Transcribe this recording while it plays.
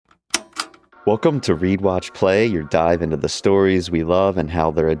Welcome to Read, Watch, Play, your dive into the stories we love and how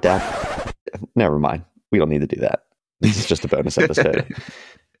they're adapted. Never mind. We don't need to do that. This is just a bonus episode.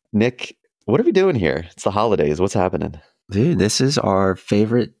 Nick, what are we doing here? It's the holidays. What's happening? Dude, this is our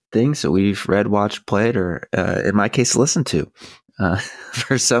favorite things that we've read, watched, played, or in my case, listened to.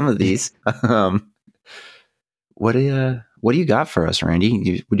 For some of these, what do you got for us,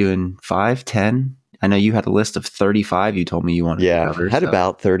 Randy? We're doing 5, 10? I know you had a list of 35 you told me you wanted to cover. I had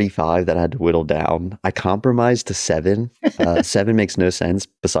about 35 that I had to whittle down. I compromised to 7. 7 makes no sense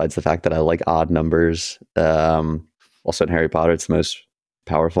besides the fact that I like odd numbers. Also in Harry Potter, it's the most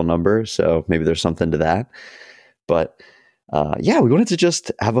powerful number, so maybe there's something to that. But we wanted to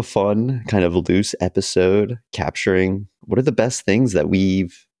just have a fun, kind of loose episode capturing what are the best things that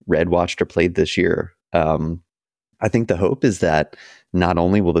we've read, watched, or played this year. I think the hope is that not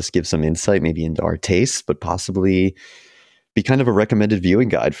only will this give some insight maybe into our tastes, but possibly be kind of a recommended viewing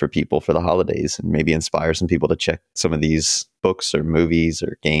guide for people for the holidays and maybe inspire some people to check some of these books or movies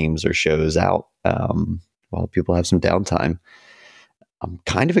or games or shows out while people have some downtime. I'm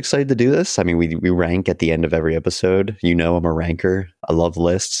kind of excited to do this. I mean, we rank at the end of every episode. You know, I'm a ranker. I love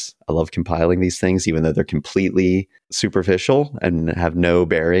lists. I love compiling these things, even though they're completely superficial and have no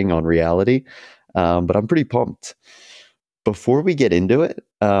bearing on reality. But I'm pretty pumped. Before we get into it,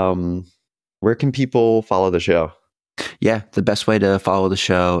 where can people follow the show? Yeah, the best way to follow the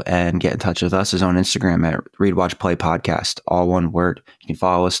show and get in touch with us is on Instagram at Read, Watch, Play Podcast, all one word. You can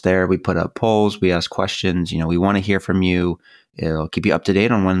follow us there. We put up polls. We ask questions. You know, we want to hear from you. It'll keep you up to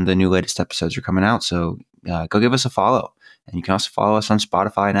date on when the new latest episodes are coming out. So go give us a follow. And you can also follow us on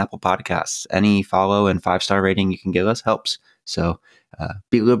Spotify and Apple Podcasts. Any follow and 5-star rating you can give us helps. So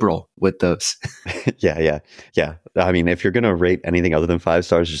be liberal with those. Yeah. I mean, if you're going to rate anything other than 5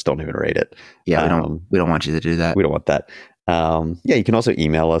 stars, just don't even rate it. Yeah, we don't want you to do that. We don't want that. You can also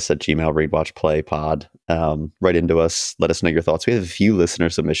email us at Gmail, Read, Watch, Play Pod. Write into us. Let us know your thoughts. We have a few listener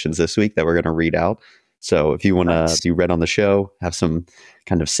submissions this week that we're going to read out. So if you want to be read on the show, have some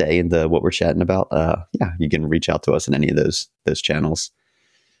kind of say into what we're chatting about, you can reach out to us in any of those channels.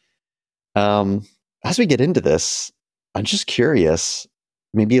 As we get into this, I'm just curious,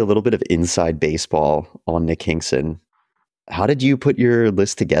 maybe a little bit of inside baseball on Nick Hinkson. How did you put your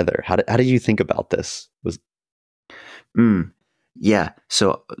list together? How did you think about this? Yeah.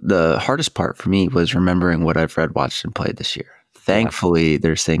 So the hardest part for me was remembering what I've read, watched, and played this year. Thankfully,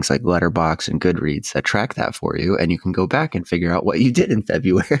 there's things like Letterboxd and Goodreads that track that for you, and you can go back and figure out what you did in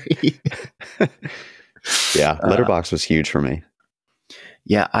February. Yeah, Letterboxd was huge for me.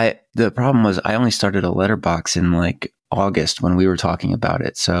 Yeah, the problem was I only started a Letterboxd in like August when we were talking about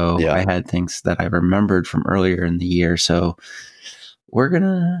it. So yeah. I had things that I remembered from earlier in the year. So we're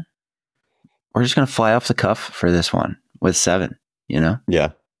just gonna fly off the cuff for this one with 7, you know? Yeah.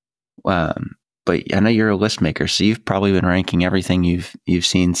 But I know you're a list maker, so you've probably been ranking everything you've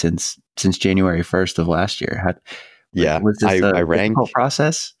seen since January 1st of last year. Was this a difficult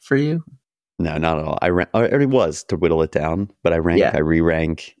process for you? No, not at all. It was to whittle it down, but I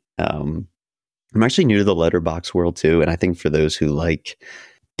re-rank. I'm actually new to the Letterboxd world too, and I think for those who like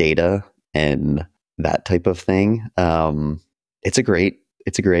data and that type of thing, it's a great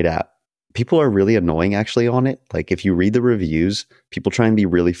app. People are really annoying actually on it. Like if you read the reviews, people try and be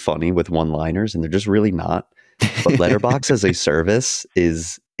really funny with one-liners, and they're just really not. But Letterboxd as a service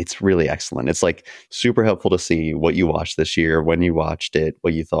it's really excellent. It's like super helpful to see what you watched this year, when you watched it,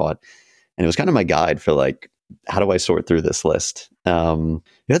 what you thought. And it was kind of my guide for like, how do I sort through this list? The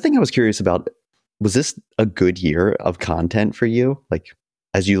other thing I was curious about, was this a good year of content for you? Like,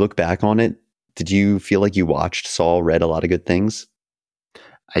 as you look back on it, did you feel like you read a lot of good things?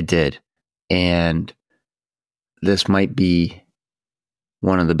 I did. And this might be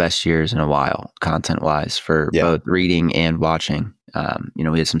one of the best years in a while, content-wise, for both reading and watching.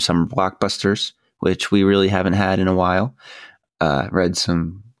 We had some summer blockbusters, which we really haven't had in a while. Read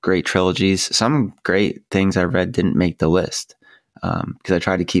some great trilogies. Some great things I read didn't make the list because I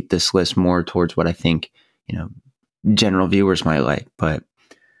tried to keep this list more towards what I think general viewers might like. But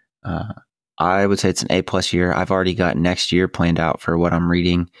I would say it's an A+ year. I've already got next year planned out for what I'm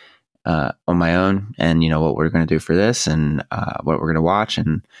reading on my own, and what we're going to do for this, and what we're going to watch.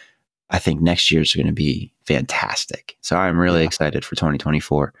 And I think next year's going to be fantastic. So I'm really excited for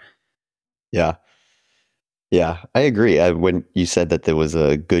 2024. Yeah, I agree. When you said that there was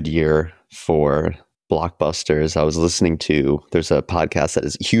a good year for blockbusters, I was listening to, there's a podcast that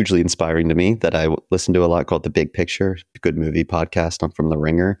is hugely inspiring to me that I listen to a lot called The Big Picture, good movie podcast from The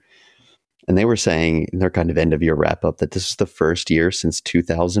Ringer. And they were saying in their kind of end of year wrap up that this is the first year since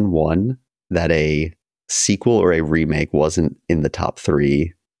 2001 that a sequel or a remake wasn't in the top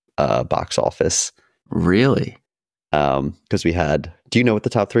 3 box office. Really? Because we had. Do you know what the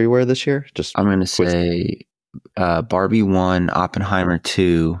top 3 were this year? Just I'm going to say Barbie 1, Oppenheimer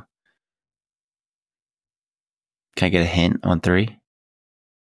 2. Can I get a hint on 3?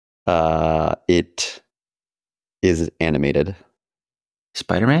 It is animated.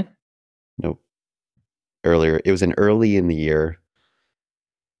 Spider-Man? Nope. Earlier. It was early in the year.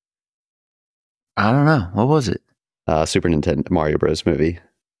 I don't know. What was it? Super Nintendo Mario Bros. Movie.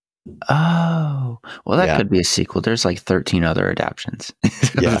 Oh, well, that could be a sequel. There's like 13 other adaptations.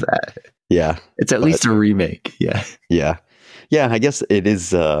 Yeah. It's at least a remake. Yeah. Yeah. Yeah. I guess it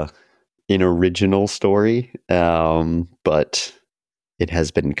is an original story, but it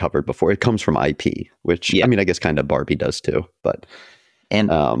has been covered before. It comes from IP, which I mean, I guess kind of Barbie does too. But I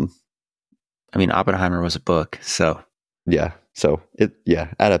mean, Oppenheimer was a book, so yeah. So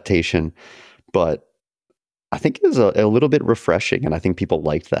adaptation, but I think it was a little bit refreshing, and I think people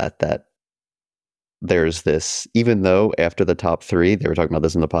liked that there's this, even though after the top 3, they were talking about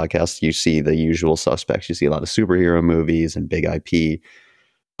this in the podcast, you see the usual suspects, you see a lot of superhero movies and big IP,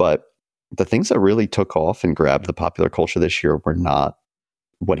 but the things that really took off and grabbed the popular culture this year were not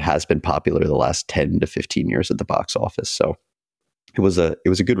what has been popular the last 10 to 15 years at the box office. So it was a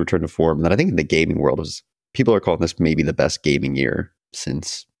good return to form. And I think in the gaming world, people are calling this maybe the best gaming year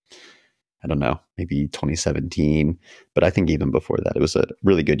since, I don't know, maybe 2017. But I think even before that, it was a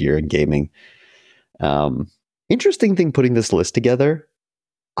really good year in gaming. Interesting thing putting this list together.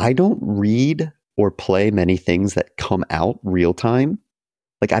 I don't read or play many things that come out real time.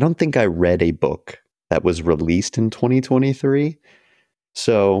 Like, I don't think I read a book that was released in 2023.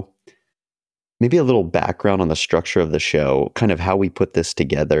 So maybe a little background on the structure of the show, kind of how we put this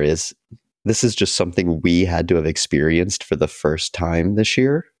together is this is just something we had to have experienced for the first time this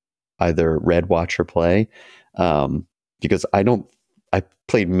year, either read, watch, or play. Because I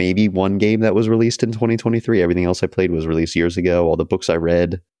played maybe one game that was released in 2023. Everything else I played was released years ago. All the books I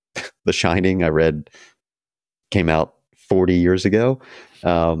read, The Shining, I read, came out 40 years ago.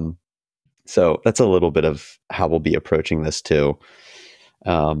 So that's a little bit of how we'll be approaching this too.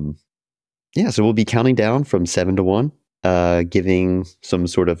 So we'll be counting down from 7 to 1, giving some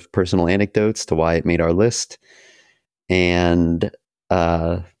sort of personal anecdotes to why it made our list, and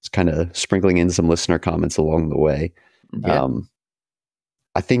it's kind of sprinkling in some listener comments along the way. Yeah.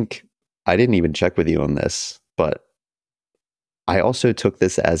 I think I didn't even check with you on this, but I also took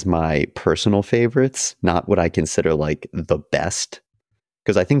this as my personal favorites, not what I consider like the best,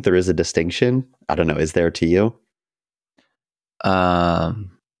 because I think there is a distinction. I don't know. Is there to you? Let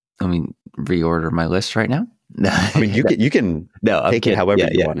me reorder my list right now. I mean, you can take it however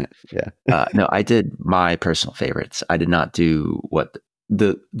you want it. Yeah. No, I did my personal favorites. I did not do what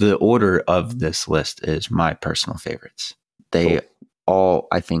the order of this list is. My personal favorites. They all,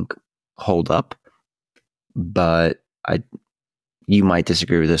 I think, hold up, but you might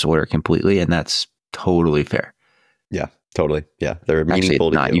disagree with this order completely, and that's totally fair. Yeah, totally. Yeah, they're meaningful.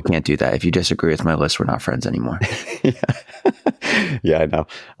 Actually, not. You can't do that. If you disagree with my list, we're not friends anymore. Yeah, I know.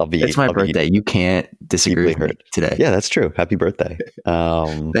 It's my birthday. You can't disagree with me today. Yeah, that's true. Happy birthday.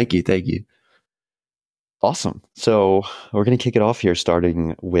 Thank you. Awesome. So we're going to kick it off here,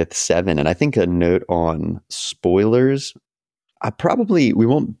 starting with 7. And I think a note on spoilers. We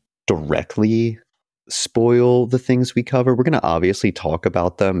won't directly spoil the things we cover. We're going to obviously talk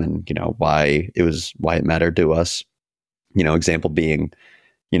about them and, why it mattered to us. Example being,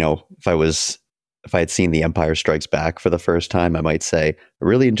 if I had seen The Empire Strikes Back for the first time, I might say, I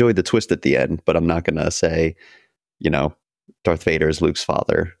really enjoyed the twist at the end, but I'm not going to say, Darth Vader is Luke's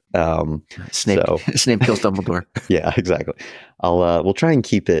father. Snape kills Dumbledore. Yeah, exactly. We'll try and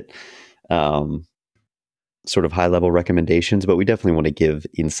keep it sort of high level recommendations, but we definitely want to give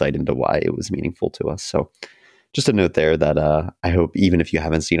insight into why it was meaningful to us. So just a note there that I hope even if you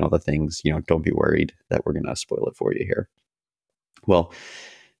haven't seen all the things, don't be worried that we're going to spoil it for you here. Well,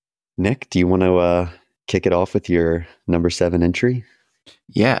 Nick, do you want to kick it off with your number 7 entry?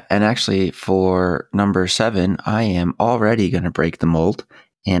 Yeah, and actually for number 7, I am already going to break the mold,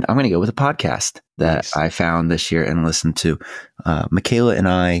 and I'm going to go with a podcast that I found this year and listened to. Michaela and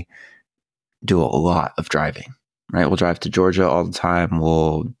I do a lot of driving, right? We'll drive to Georgia all the time.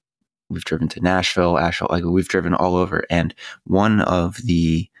 We've driven to Nashville, Asheville, like we've driven all over. And one of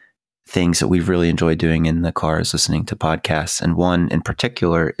the things that we've really enjoyed doing in the car is listening to podcasts. And one in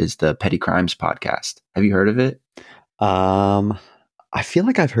particular is the Petty Crimes podcast. Have you heard of it? I feel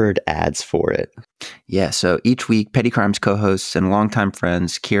like I've heard ads for it. Yeah. So each week, Petty Crimes co-hosts and longtime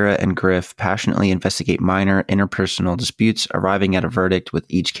friends, Kira and Griff, passionately investigate minor interpersonal disputes, arriving at a verdict with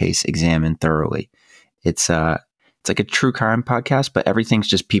each case examined thoroughly. It's it's like a true crime podcast, but everything's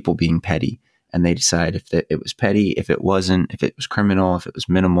just people being petty. And they decide if it was petty, if it wasn't, if it was criminal, if it was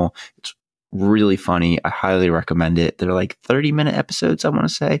minimal. It's really funny. I highly recommend it. They're like 30-minute episodes, I want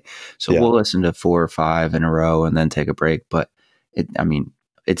to say. So we'll listen to 4 or 5 in a row and then take a break. But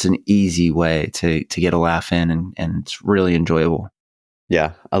it's an easy way to get a laugh in, and it's really enjoyable.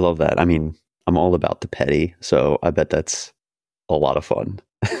 Yeah, I love that. I mean, I'm all about the petty, so I bet that's a lot of fun.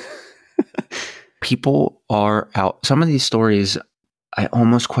 People are out. Some of these stories, I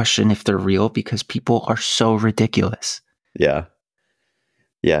almost question if they're real because people are so ridiculous. Yeah.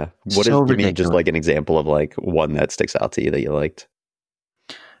 Yeah. Give me just like an example of like one that sticks out to you that you liked.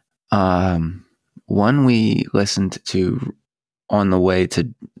 One we listened to on the way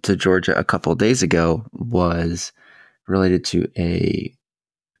to Georgia a couple of days ago was related to a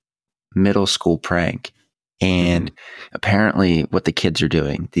middle school prank. And apparently what the kids are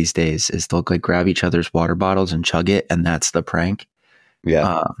doing these days is they'll like grab each other's water bottles and chug it. And that's the prank.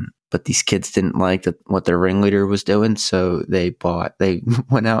 Yeah. But these kids didn't like what their ringleader was doing. So they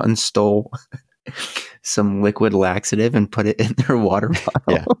went out and stole some liquid laxative and put it in their water bottle.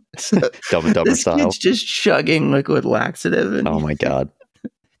 Yeah. So Dumb and Dumber style. Kid's just chugging liquid laxative. And oh my God.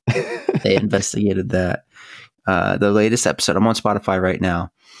 They investigated that. The latest episode, I'm on Spotify right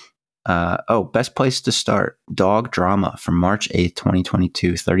now. Best place to start. Dog Drama from March 8th,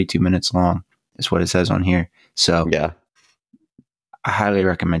 2022, 32 minutes long is what it says on here. So yeah, I highly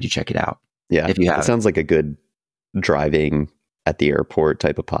recommend you check it out. Yeah. If you have it sounds like a good driving at the airport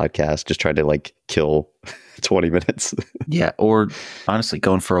type of podcast. Just trying to like kill 20 minutes. Yeah. Or honestly,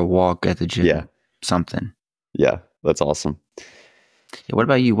 going for a walk at the gym. Yeah. Something. Yeah. That's awesome. Yeah, what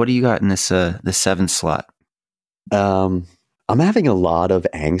about you? What do you got in this the 7th slot? I'm having a lot of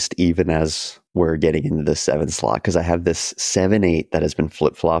angst even as we're getting into the 7th slot because I have this 7-8 that has been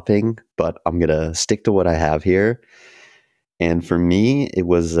flip-flopping, but I'm going to stick to what I have here. And for me, it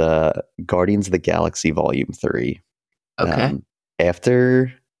was Guardians of the Galaxy Volume 3. Okay.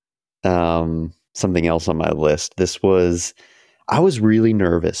 After something else on my list, I was really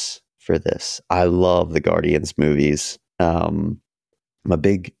nervous for this. I love the Guardians movies. I'm a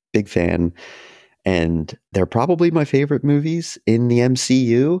big fan. And they're probably my favorite movies in the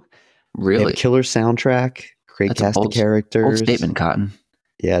MCU. Really? Killer soundtrack, great cast of characters. Bold statement, Cotton.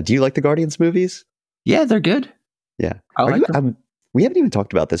 Yeah. Do you like the Guardians movies? Yeah, they're good. Yeah. We haven't even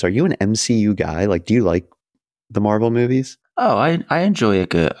talked about this. Are you an MCU guy? Like, do you like the Marvel movies? Oh, I enjoy a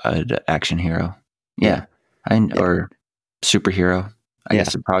good action hero. Yeah. Or superhero. I guess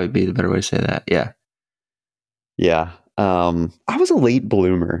it'd probably be the better way to say that. Yeah. Yeah. I was a late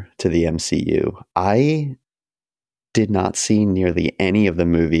bloomer to the MCU. I did not see nearly any of the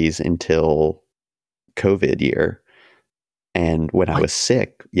movies until COVID year. And when I was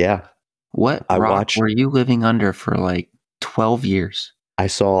sick, What rock were you living under for like 12 years? I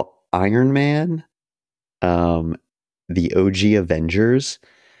saw Iron Man, the OG Avengers,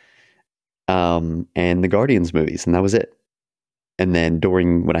 and the Guardians movies, and that was it. And then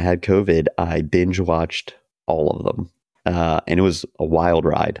when I had COVID, I binge watched all of them. And it was a wild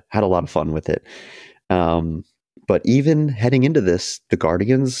ride. Had a lot of fun with it. But even heading into this, the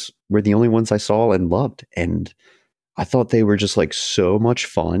Guardians were the only ones I saw and loved. And I thought they were just like so much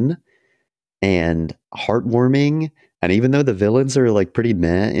fun and heartwarming. And even though the villains are like pretty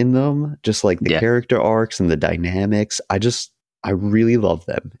meh in them, just like the character arcs and the dynamics, I really love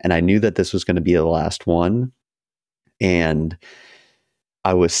them. And I knew that this was going to be the last one. And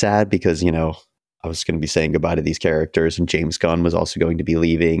I was sad because, I was going to be saying goodbye to these characters, and James Gunn was also going to be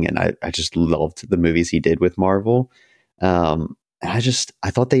leaving. And I just loved the movies he did with Marvel. And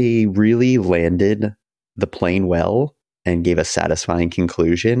I thought they really landed the plane well and gave a satisfying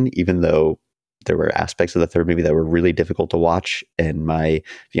conclusion, even though there were aspects of the third movie that were really difficult to watch. And my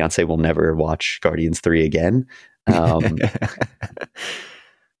fiance will never watch Guardians 3 again.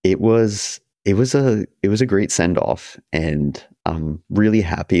 It was a great send off, and I'm really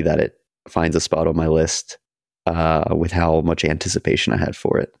happy that it finds a spot on my list with how much anticipation I had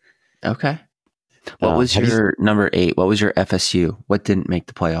for it. Okay. What was your number 8? What was your FSU? What didn't make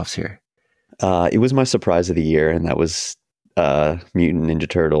the playoffs here? It was my surprise of the year, and that was Mutant Ninja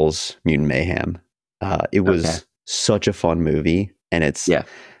Turtles, Mutant Mayhem. It was such a fun movie, and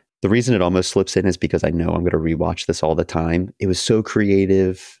the reason it almost slips in is because I know I'm going to rewatch this all the time. It was so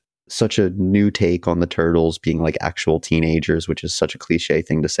creative. Such a new take on the Turtles being like actual teenagers, which is such a cliche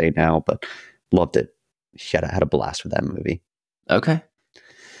thing to say now, but loved it. Had a blast with that movie. Okay.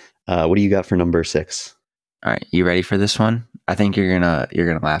 What do you got for number 6? All right. You ready for this one? I think you're gonna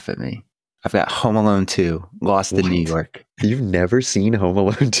laugh at me. I've got Home Alone 2, Lost in New York. You've never seen Home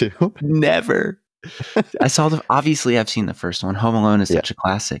Alone 2? Never. Obviously I've seen the first one. Home Alone is such a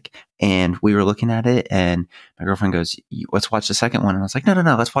classic. And we were looking at it and my girlfriend goes, let's watch the second one. And I was like, no,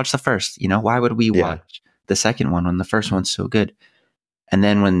 let's watch the first. Why would we watch the second one when the first one's so good? And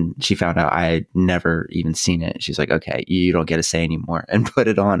then when she found out I had never even seen it, she's like, okay, you don't get to say anymore, and put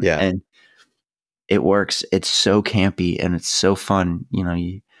it on. Yeah. And it works. It's so campy and it's so fun.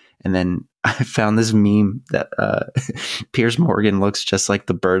 And then I found this meme that Piers Morgan looks just like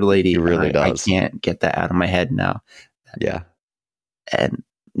the bird lady. He really does. I can't get that out of my head now. Yeah. And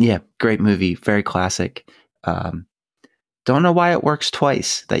yeah, great movie. Very classic. Don't know why it works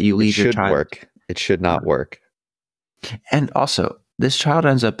twice, that you leave your child. Work. It should not work. And also, this child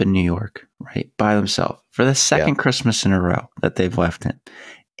ends up in New York, right, by themselves for the second Christmas in a row that they've left him.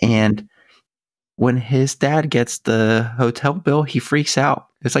 And when his dad gets the hotel bill, he freaks out.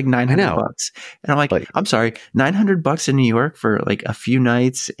 It's like $900. And I'm like, I'm sorry, $900 in New York for like a few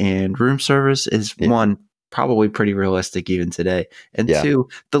nights and room service is one, probably pretty realistic even today. And two,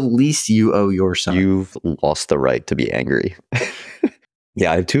 the least you owe your son. You've lost the right to be angry.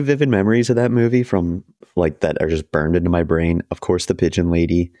 Yeah, I have two vivid memories of that movie from like that are just burned into my brain. Of course, the pigeon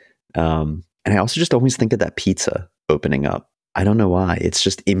lady. And I also just always think of that pizza opening up. I don't know why. It's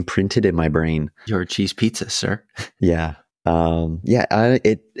just imprinted in my brain. Your cheese pizza, sir. Yeah.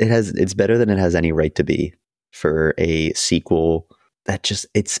 It's better than it has any right to be for a sequel that just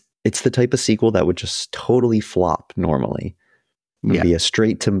it's the type of sequel that would just totally flop normally. It would be a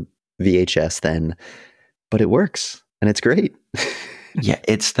straight to VHS then, but it works and it's great. Yeah,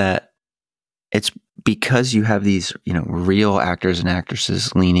 it's because you have these, real actors and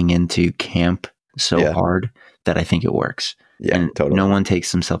actresses leaning into camp so hard that I think it works. Yeah, and totally. No one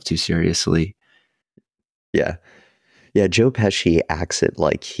takes themselves too seriously. Yeah. Yeah, Joe Pesci acts it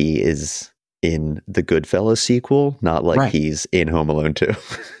like he is in the Goodfellas sequel, not like he's in Home Alone 2.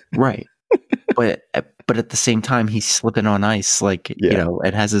 Right. But at the same time, he's slipping on ice,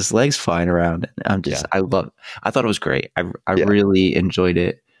 and has his legs flying around. I'm just, I thought it was great. I really enjoyed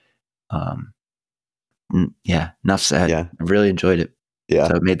it. Enough said. Yeah. I really enjoyed it. Yeah.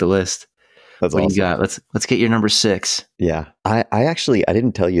 So it made the list. That's what awesome. You got? Let's get your number 6. Yeah. I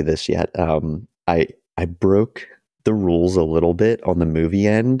didn't tell you this yet. I broke the rules a little bit on the movie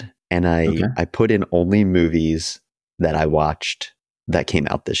end, and I put in only movies that I watched that came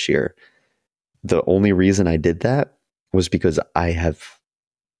out this year. The only reason I did that was because I have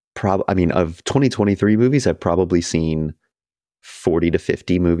of 2023 movies, I've probably seen 40 to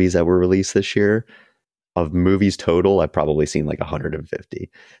 50 movies that were released this year. Of movies total, I've probably seen like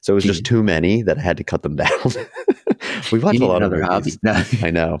 150. So it was just too many that I had to cut them down. We watched a lot of movies. Hobby. No.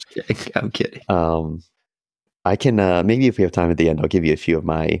 I know. I'm kidding. I can maybe if we have time at the end, I'll give you a few of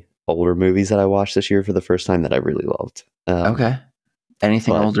my older movies that I watched this year for the first time that I really loved. Okay.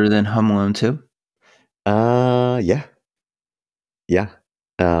 Anything older than Home Alone 2? Yeah. Yeah.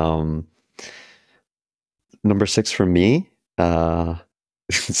 Number 6 for me.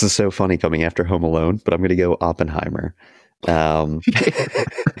 This is so funny coming after Home Alone, but I'm going to go Oppenheimer.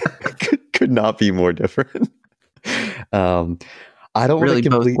 Could not be more different. I don't really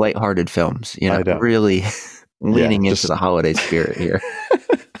both lighthearted films, really leaning into the holiday spirit here.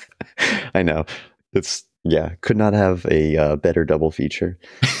 I know. Could not have a better double feature.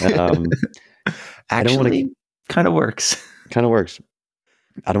 Actually, kind of works. Kind of works.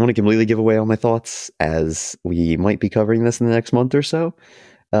 I don't want to completely give away all my thoughts as we might be covering this in the next month or so.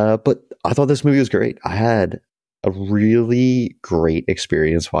 But I thought this movie was great. I had a really great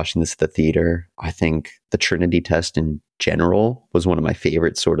experience watching this at the theater. I think the Trinity Test in general was one of my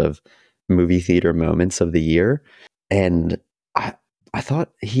favorite sort of movie theater moments of the year. And I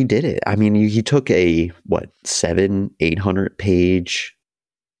thought he did it. I mean, he took a 700-800 page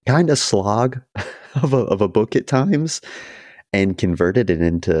kind of slog of a book at times and converted it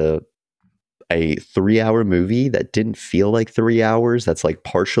into a 3-hour movie that didn't feel like 3 hours. That's like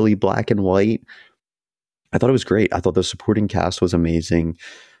partially black and white. I thought it was great. I thought the supporting cast was amazing.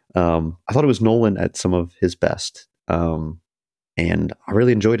 I thought it was Nolan at some of his best. And I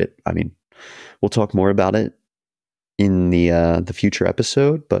really enjoyed it. I mean, we'll talk more about it in the future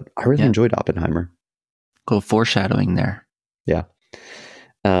episode, but I really enjoyed Oppenheimer. Cool foreshadowing there. Yeah.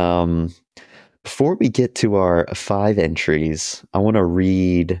 Before we get to our 5 entries, I want to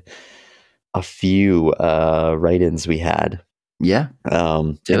read a few write-ins we had. Yeah.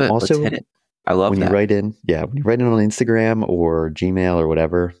 Do it. Also, let's hit it. I love when that. You write in on Instagram or Gmail or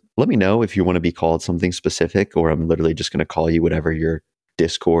whatever, let me know if you want to be called something specific, or I'm literally just going to call you whatever your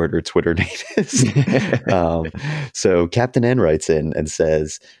Discord or Twitter name is. So Captain N writes in and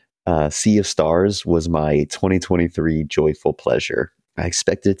says, Sea of Stars was my 2023 joyful pleasure. I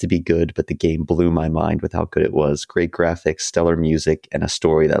expected it to be good, but the game blew my mind with how good it was. Great graphics, stellar music, and a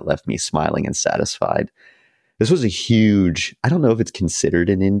story that left me smiling and satisfied. This was a huge, I don't know if it's considered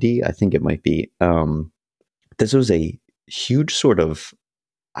an indie. I think it might be. This was a huge sort of,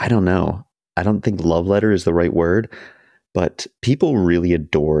 I don't know. I don't think love letter is the right word, but people really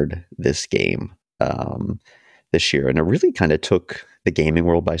adored this game this year. And it really kind of took the gaming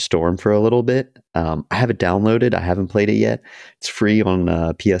world by storm for a little bit. I have it downloaded. I haven't played it yet. It's free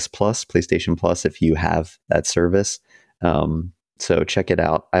on PS Plus, PlayStation Plus, if you have that service. So check it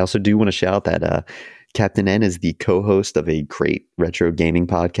out. I also do want to shout that Captain N is the co-host of a great retro gaming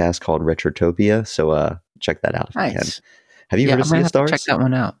podcast called Retrotopia. So check that out if you can. Have you heard of Sea of Stars? Check that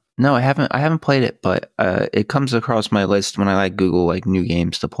one out. No, I haven't. I haven't played it, but it comes across my list when I Google new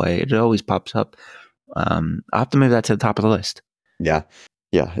games to play. It always pops up. I'll have to move that to the top of the list. Yeah.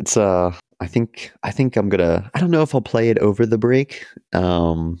 It's I think I'm gonna. I don't know if I'll play it over the break,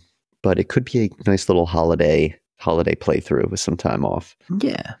 but it could be a nice little holiday playthrough with some time off.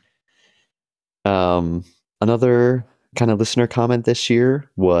 Yeah. Another kind of listener comment this year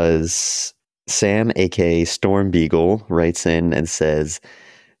was Sam, aka Storm Beagle, writes in and says,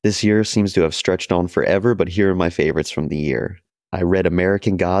 "This year seems to have stretched on forever, but here are my favorites from the year. I read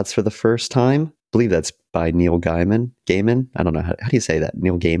American Gods for the first time. I believe that's by Neil Gaiman. I don't know. How do you say that?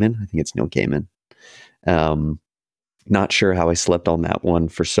 Neil Gaiman? I think it's Neil Gaiman. Not sure how I slept on that one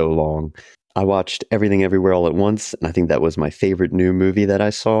for so long. I watched Everything Everywhere All at Once, and I think that was my favorite new movie that I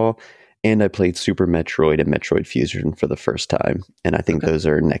saw. And I played Super Metroid and Metroid Fusion for the first time. And I think those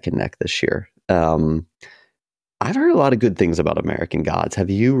are neck and neck this year. I've heard a lot of good things about American Gods.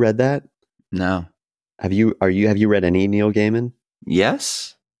 Have you read that? No. Have you read any Neil Gaiman?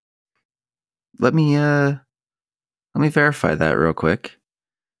 Yes. Let me verify that real quick.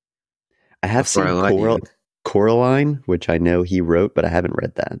 I have seen Coraline, which I know he wrote, but I haven't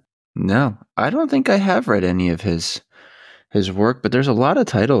read that. No, I don't think I have read any of his work, but there's a lot of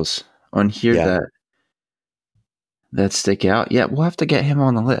titles on here that stick out. Yeah, we'll have to get him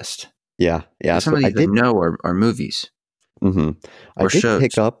on the list. Yeah. Some of these I know are movies. Mm-hmm. I did shows.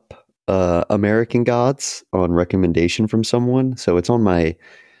 Pick up American Gods on recommendation from someone, so it's on my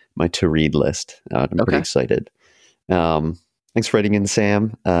to read list. I'm pretty excited. Thanks for writing in,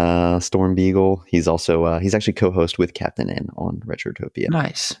 Sam. Storm Beagle. He's also he's actually co-host with Captain N on Retrotopia.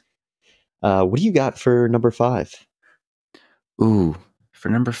 Nice. What do you got for number 5? Ooh, for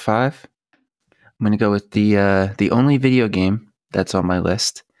number 5, I'm gonna go with the only video game that's on my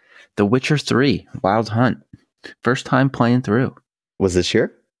list, The Witcher 3: Wild Hunt. First time playing through. Was this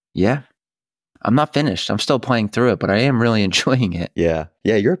year? Yeah. I'm not finished. I'm still playing through it, but I am really enjoying it. Yeah.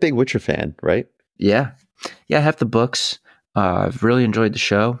 You're a big Witcher fan, right? Yeah. I have the books. I've really enjoyed the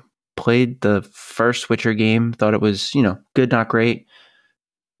show. Played the first Witcher game. Thought it was, good, not great.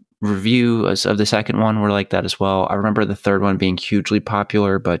 Reviews of the second one were like that as well. I remember the third one being hugely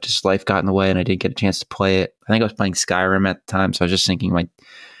popular, but just life got in the way and I didn't get a chance to play it. I think I was playing Skyrim at the time, so I was just sinking my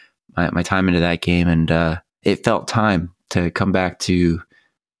time into that game, and it felt time to come back to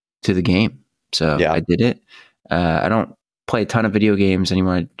the game. So I did it. I don't play a ton of video games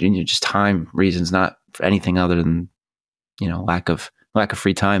anymore. Just time reasons, not for anything other than lack of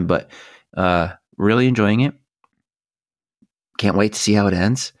free time. But really enjoying it. Can't wait to see how it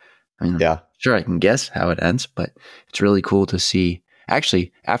ends. I mean, sure, I can guess how it ends, but it's really cool to see.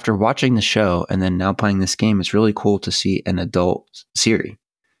 Actually, after watching the show and then now playing this game, it's really cool to see an adult Ciri.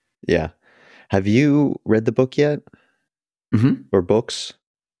 Yeah. Have you read the book yet? Mm-hmm. Or books?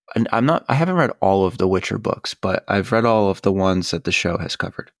 And I haven't read all of the Witcher books, but I've read all of the ones that the show has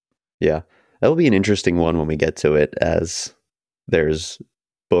covered. Yeah. That'll be an interesting one when we get to it, as there's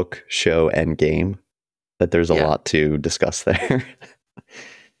book, show, and game, that there's a lot to discuss there.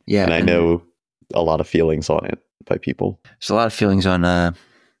 Yeah. And I know a lot of feelings on it by people. There's a lot of feelings on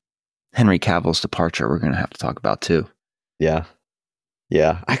Henry Cavill's departure we're going to have to talk about too. Yeah.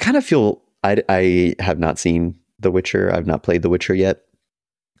 I kind of feel, I have not seen The Witcher. I've not played The Witcher yet.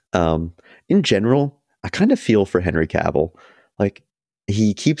 In general, I kind of feel for Henry Cavill. Like,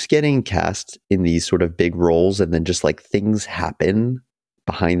 he keeps getting cast in these sort of big roles, and then just things happen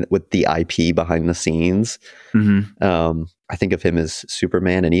with the IP behind the scenes. Mm-hmm. I think of him as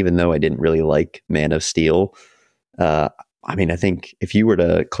Superman, and even though I didn't really like Man of Steel, I think if you were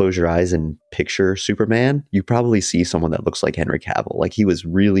to close your eyes and picture Superman, you probably see someone that looks like Henry Cavill. He was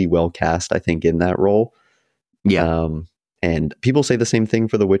really well cast, I think, in that role. Yeah. And people say the same thing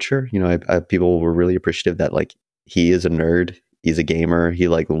for The Witcher. People were really appreciative that he is a nerd, he's a gamer, he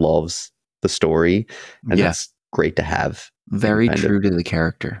loves the story, and that's great to have. Very true to the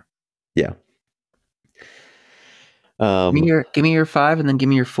character. Yeah. Give me your 5 and then give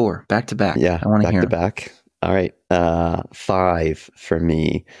me your 4 back to back. Yeah, I want to back hear to 'em. back. All right. 5 for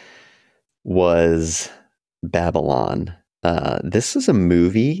me was Babylon. This is a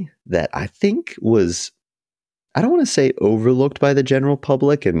movie that I think was, I don't want to say overlooked by the general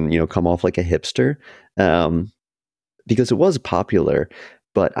public and, come off like a hipster, because it was popular.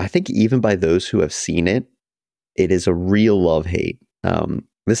 But I think even by those who have seen it, it is a real love-hate.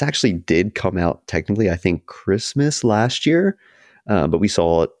 This actually did come out technically, I think, Christmas last year, but we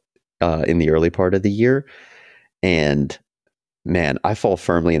saw it in the early part of the year. And man, I fall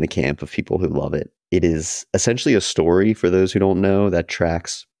firmly in the camp of people who love it. It is essentially a story, for those who don't know, that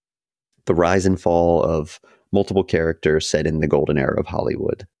tracks the rise and fall of multiple characters set in the golden era of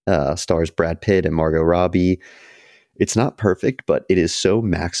Hollywood. Stars Brad Pitt and Margot Robbie. It's not perfect, but it is so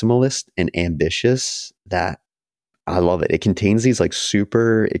maximalist and ambitious that I love it. It contains these like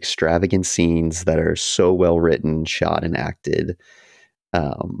super extravagant scenes that are so well written, shot, and acted.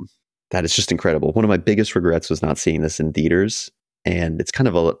 That is just incredible. One of my biggest regrets was not seeing this in theaters, and it's kind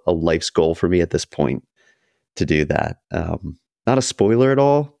of a life's goal for me at this point to do that. Not a spoiler at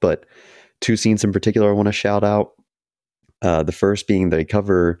all, but 2 scenes in particular I want to shout out. The first being they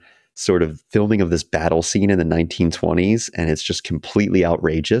cover sort of filming of this battle scene in the 1920s, and it's just completely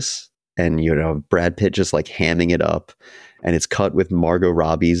outrageous. And, Brad Pitt just like hamming it up, and it's cut with Margot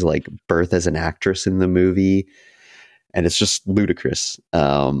Robbie's like birth as an actress in the movie. And it's just ludicrous.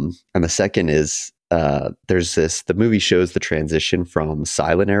 And the second is the movie shows the transition from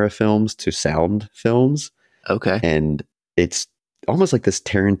silent era films to sound films. Okay. And it's almost like this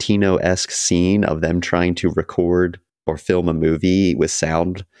Tarantino-esque scene of them trying to record or film a movie with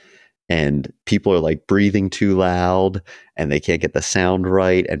sound. And people are like breathing too loud and they can't get the sound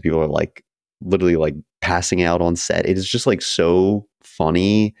right. And people are like literally like passing out on set. It is just like so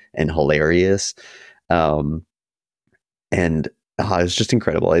funny and hilarious. And it's just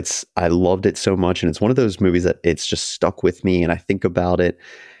incredible. I loved it so much. And it's one of those movies that it's just stuck with me and I think about it,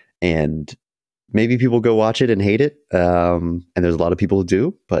 and maybe people go watch it and hate it. And there's a lot of people who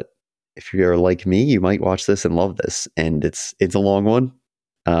do, but if you're like me, you might watch this and love this. And it's a long one.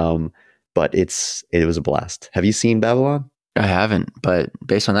 But it was a blast. Have you seen Babylon? I haven't, but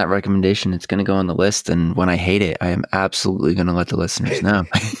based on that recommendation, it's going to go on the list. And when I hate it, I am absolutely going to let the listeners know.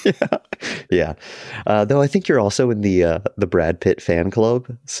 Yeah. Though I think you're also in the Brad Pitt fan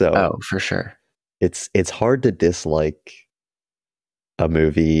club. So for sure. It's hard to dislike a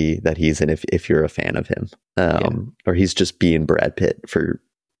movie that he's in if you're a fan of him. Or he's just being Brad Pitt for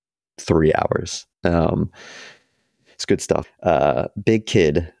 3 hours. It's good stuff. Big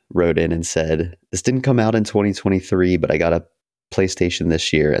Kid wrote in and said, this didn't come out in 2023, but I got a PlayStation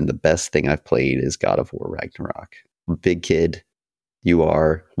this year, and the best thing I've played is God of War Ragnarok. Big Kid, you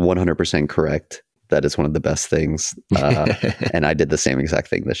are 100% correct. That is one of the best things. And I did the same exact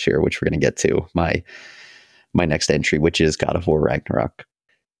thing this year, which we're going to get to my next entry, which is God of War Ragnarok.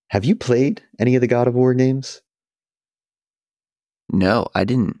 Have you played any of the God of War games? No, I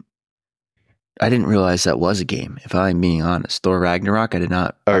didn't realize that was a game, if I'm being honest. Thor Ragnarok, I did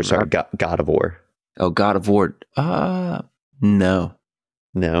not. Or sorry, God of War. Oh, God of War. No.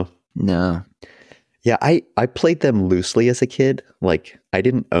 Yeah, I played them loosely as a kid. Like, I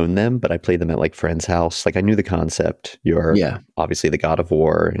didn't own them, but I played them at like friends' house. Like, I knew the concept. You're obviously the God of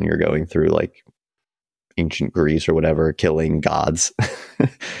War, and you're going through like ancient Greece or whatever, killing gods.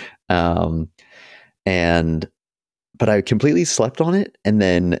 But I completely slept on it. And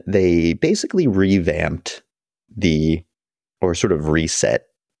then they basically revamped or sort of reset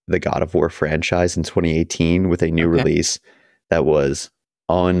the God of War franchise in 2018 with a new release that was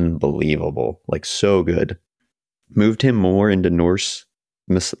unbelievable. Like, so good. Moved him more into Norse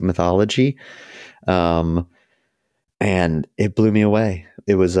mythology. And it blew me away.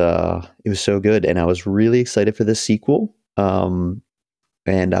 It was so good. And I was really excited for this sequel. And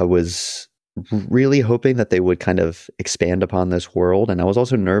I was really hoping that they would kind of expand upon this world. And I was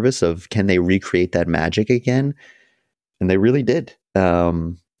also nervous of, can they recreate that magic again? And they really did.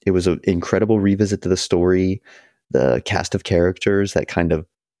 It was an incredible revisit to the story. The cast of characters that kind of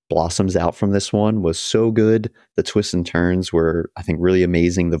blossoms out from this one was so good. The twists and turns were, I think, really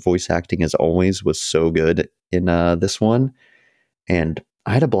amazing. The voice acting, as always, was so good in this one. And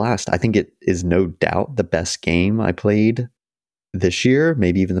I had a blast. I think it is no doubt the best game I played this year,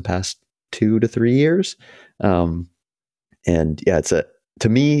 maybe even the past 2 to 3 years. And yeah, to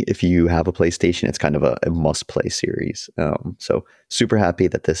me, if you have a PlayStation, it's kind of a must-play series. So super happy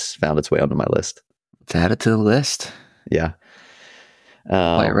that this found its way onto my list. Let's add it to the list. Yeah.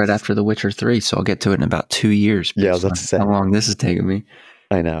 Play it right after The Witcher 3, so I'll get to it in about 2 years. Yeah, I was about to say how long this is taking me.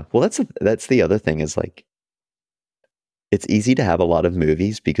 I know. Well, that's the other thing is like, it's easy to have a lot of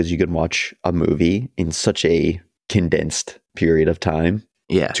movies because you can watch a movie in such a condensed period of time.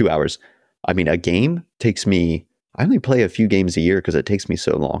 Yeah. 2 hours. I mean, a game takes me, I only play a few games a year because it takes me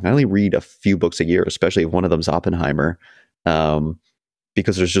so long. I only read a few books a year, especially if one of them's Oppenheimer,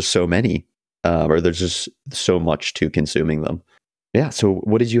 because there's just so many, or there's just so much to consuming them. Yeah. So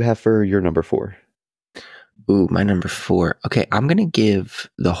what did you have for your number 4? Ooh, my number 4. Okay, I'm going to give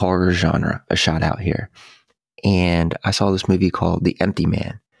the horror genre a shout out here. And I saw this movie called The Empty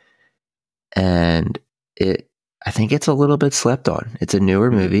Man. And I think it's a little bit slept on. It's a newer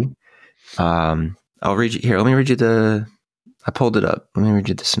movie. I'll read you here. Let me read you I pulled it up. Let me read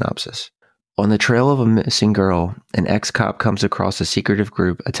you the synopsis. On the trail of a missing girl, an ex-cop comes across a secretive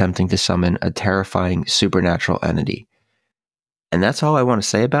group attempting to summon a terrifying supernatural entity. And that's all I want to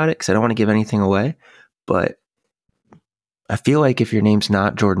say about it, because I don't want to give anything away. But I feel like if your name's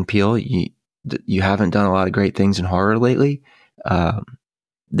not Jordan Peele, you haven't done a lot of great things in horror lately.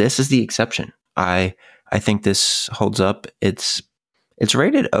 This is the exception. I think this holds up. It's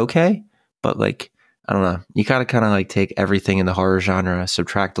rated okay, but like, I don't know. You gotta kind of like take everything in the horror genre,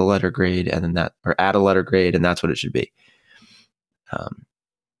 subtract a letter grade, and then or add a letter grade, and that's what it should be.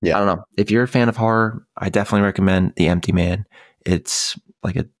 Yeah, I don't know. If you're a fan of horror, I definitely recommend The Empty Man. It's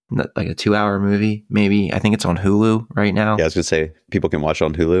like a 2-hour movie, maybe. I think it's on Hulu right now. Yeah, I was gonna say people can watch it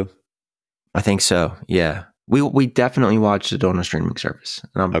on Hulu. I think so. Yeah, we definitely watched it on a streaming service.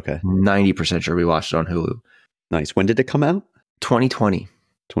 And I'm 90% sure we watched it on Hulu. Nice. When did it come out? 2020.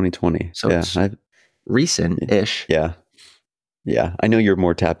 2020. So it's recent-ish. Yeah. Yeah. I know you're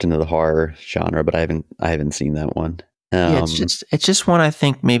more tapped into the horror genre, but I haven't seen that one. Yeah, it's just one I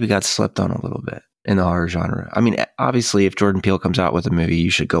think maybe got slept on a little bit in the horror genre. I mean, obviously, if Jordan Peele comes out with a movie, you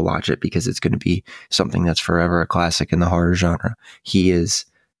should go watch it because it's going to be something that's forever a classic in the horror genre. He is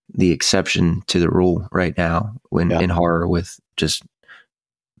the exception to the rule right now in horror, with just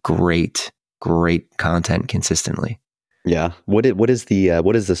great content consistently. Yeah. What is the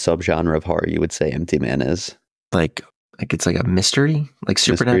subgenre of horror you would say Empty Man is? Like it's like a mystery, like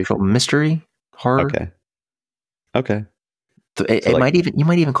supernatural mystery horror. Okay. You might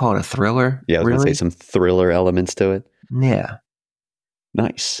even call it a thriller. Yeah, I was gonna say some thriller elements to it. Yeah.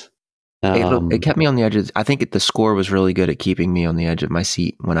 Nice. It kept me on the edge of. I think the score was really good at keeping me on the edge of my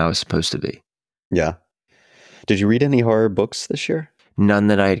seat when I was supposed to be. Yeah. Did you read any horror books this year? None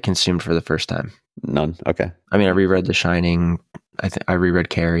that I had consumed for the first time. None. Okay. I mean, I reread The Shining. I reread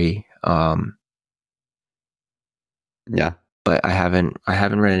Carrie. Yeah. But I haven't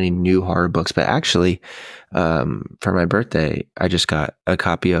read any new horror books. But actually, for my birthday, I just got a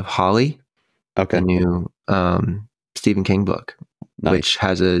copy of Holly, the new Stephen King book, which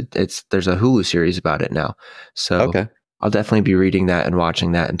has there's a Hulu series about it now. So I'll definitely be reading that and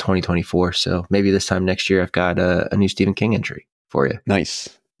watching that in 2024. So maybe this time next year, I've got a new Stephen King entry for you.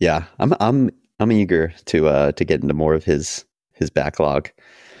 Nice. Yeah, I'm eager to get into more of his backlog.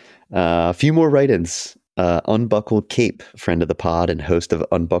 A few more write-ins. Unbuckled Cape, friend of the pod and host of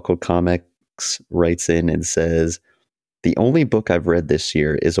Unbuckled Comics, writes in and says, "The only book I've read this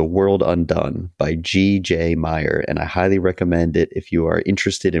year is A World Undone by G.J. Meyer, and I highly recommend it if you are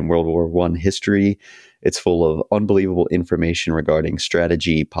interested in World War I history. It's full of unbelievable information regarding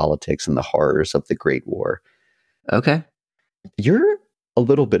strategy, politics, and the horrors of the Great War." Okay. You're a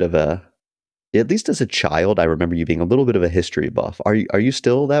little bit of at least as a child, I remember you being a little bit of a history buff. Are you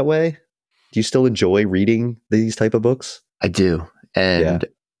still that way? Do you still enjoy reading these type of books? I do. And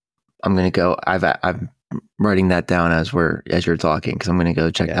I'm going to go, I'm writing that down as you're talking, because I'm going to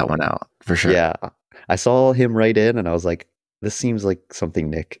go check that one out for sure. Yeah. I saw him write in and I was like, this seems like something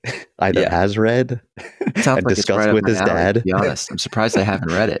Nick either has read and like discussed right with his dad. To be honest, I'm surprised I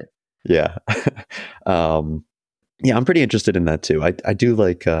haven't read it. Yeah. Yeah, I'm pretty interested in that too. I do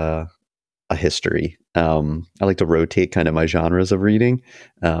like a history. I like to rotate kind of my genres of reading,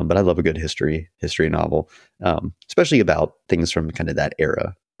 but I love a good history novel, especially about things from kind of that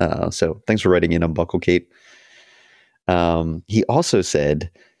era. So thanks for writing in on Buckle Cape. He also said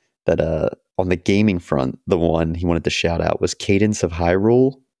that on the gaming front, the one he wanted to shout out was Cadence of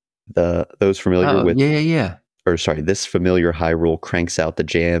Hyrule. Those familiar with this familiar Hyrule cranks out the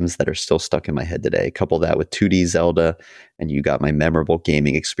jams that are still stuck in my head today. Couple that with 2D Zelda, and you got my memorable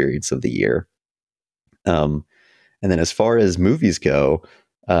gaming experience of the year. And then as far as movies go,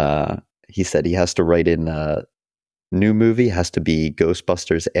 he said he has to write in new movie has to be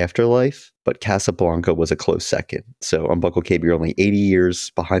Ghostbusters Afterlife, but Casablanca was a close second. So Unbuckle Cape, you're only 80 years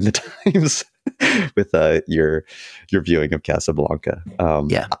behind the times with your viewing of Casablanca.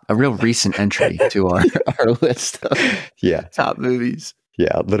 A real recent entry to our list of top movies.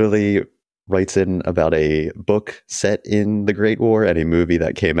 Yeah, literally writes in about a book set in the Great War and a movie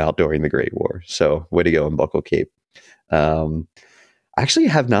that came out during the Great War. So way to go, Unbuckle Cape. I actually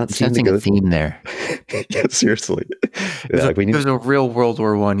have not I'm seen sensing a theme there. Yeah, seriously. It was a real World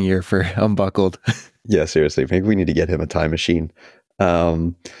War I year for Unbuckled. Yeah, seriously. Maybe we need to get him a time machine.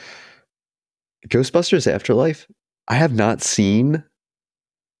 Ghostbusters Afterlife. I have not seen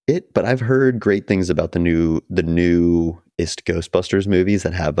it, but I've heard great things about the newest Ghostbusters movies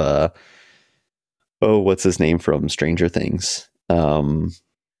that have what's his name from Stranger Things? I don't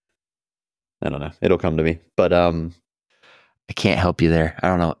know. It'll come to me. But I can't help you there. I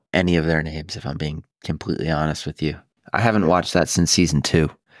don't know any of their names, if I'm being completely honest with you. I haven't watched that since season 2.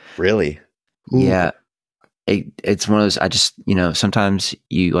 Really? Yeah. It's one of those, I just, sometimes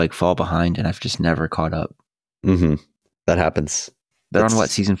you like fall behind and I've just never caught up. Mm-hmm. That happens. They're on what,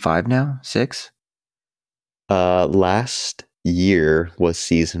 season 5 now? 6? Last year was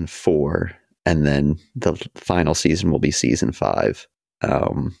season 4, and then the final season will be season 5.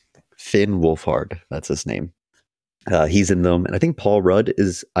 Finn Wolfhard, that's his name. He's in them, and I think Paul Rudd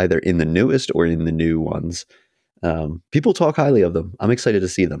is either in the newest or in the new ones. People talk highly of them. I'm excited to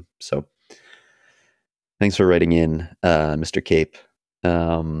see them. So thanks for writing in, Mr. Cape.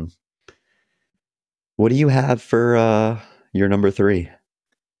 What do you have for your number 3?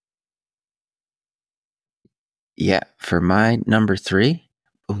 Yeah, for my number 3,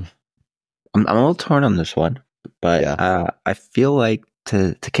 I'm a little torn on this one, but yeah. I feel like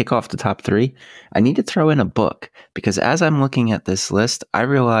to kick off the top 3, I need to throw in a book, because as I'm looking at this list, I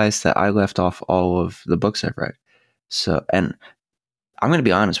realized that I left off all of the books I've read. So, and I'm going to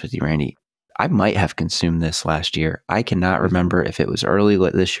be honest with you, Randy, I might have consumed this last year. I cannot remember if it was early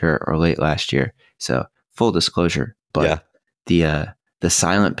this year or late last year. So, full disclosure, but the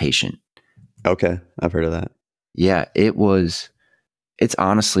Silent Patient. Okay, I've heard of that. Yeah, it's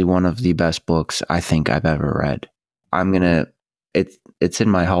honestly one of the best books I think I've ever read. It's in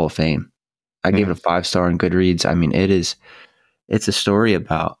my Hall of Fame. I gave it a 5-star on Goodreads. I mean, it's a story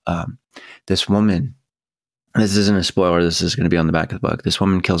about this woman. This isn't a spoiler. This is going to be on the back of the book. This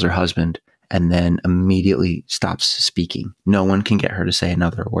woman kills her husband and then immediately stops speaking. No one can get her to say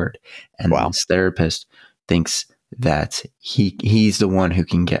another word. And this therapist thinks that he's the one who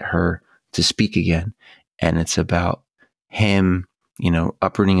can get her to speak again. And it's about him,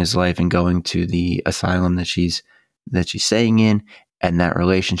 uprooting his life and going to the asylum that she's staying in, and that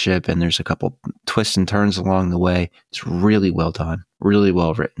relationship. And there's a couple twists and turns along the way. It's really well done, really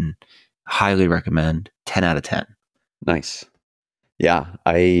well written. Highly recommend. 10 out of 10. Nice. Yeah,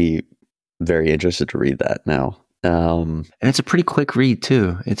 I very interested to read that now. And it's a pretty quick read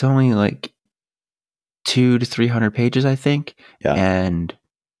too. It's only like 200 to 300 pages, I think. Yeah. And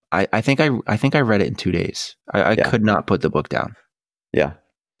I think I read it in 2 days. I could not put the book down. Yeah.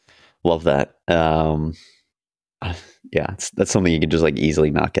 Love that. That's something you can just like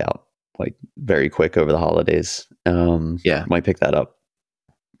easily knock out like very quick over the holidays. Might pick that up.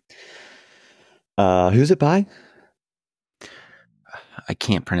 Who's it by? I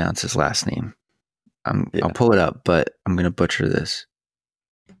can't pronounce his last name. I'll pull it up, but I'm going to butcher this.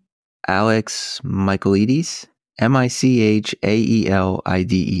 Alex Michaelides, Michaelides.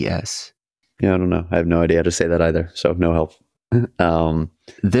 Yeah, I don't know. I have no idea how to say that either. So no help.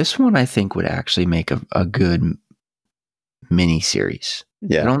 This one I think would actually make a good mini series.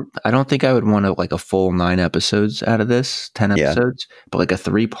 Yeah. I don't think I would want like a full 9 episodes out of this, 10 episodes, but like a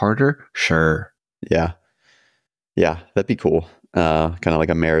 3-parter. Sure. Yeah. Yeah. That'd be cool. Kind of like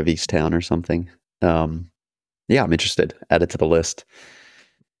a Mare of Easttown or something. I'm interested. Add it to the list.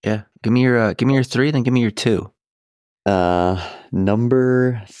 Yeah. Give me your 3, then give me your 2.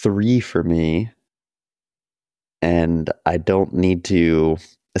 Number 3 for me, and I don't need to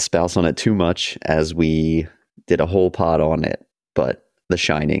espouse on it too much as we did a whole pod on it, but The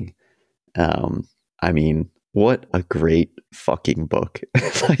Shining. I mean, what a great fucking book.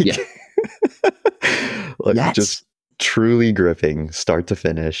 Just truly gripping start to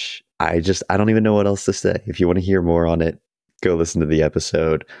finish. I don't even know what else to say. If you want to hear more on it, go listen to the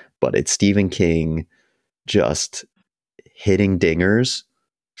episode, but it's Stephen King just hitting dingers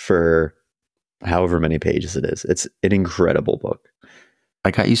for however many pages it is. It's an incredible book.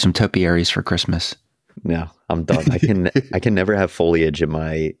 I got you some topiaries for Christmas. No, I'm done. I can never have foliage in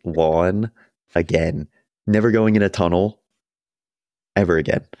my lawn again. Never going in a tunnel ever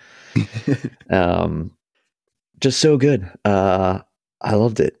again. Just so good. I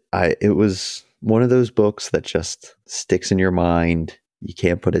loved it. It was one of those books that just sticks in your mind. You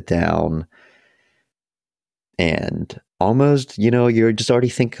can't put it down. And almost, you just already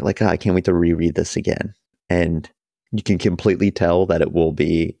think like, I can't wait to reread this again. And you can completely tell that it will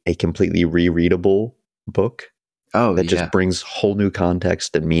be a completely rereadable book. Oh, that just brings whole new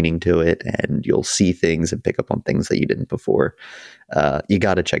context and meaning to it, and you'll see things and pick up on things that you didn't before. You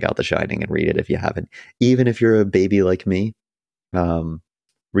got to check out The Shining and read it if you haven't. Even if you're a baby like me,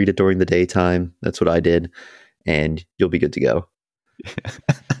 read it during the daytime. That's what I did, and you'll be good to go.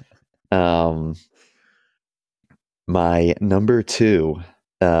 My number 2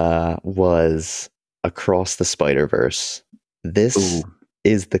 was Across the Spider-Verse. This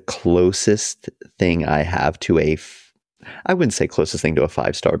is the closest thing I have to I wouldn't say closest thing to a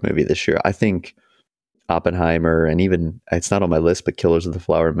 5-star movie this year. I think Oppenheimer, and even, it's not on my list, but Killers of the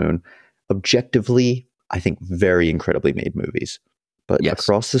Flower Moon, objectively, I think very incredibly made movies. But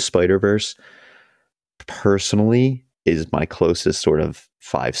Across the Spider-Verse, personally, is my closest sort of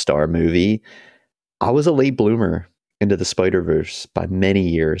 5-star movie. I was a late bloomer into the Spider-Verse by many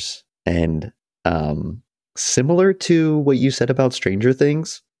years, and similar to what you said about Stranger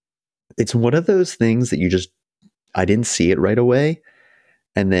Things, it's one of those things that I didn't see it right away,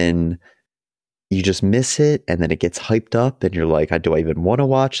 and then you just miss it, and then it gets hyped up, and you're like, do I even want to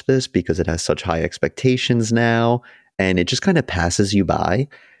watch this because it has such high expectations now? And it just kind of passes you by.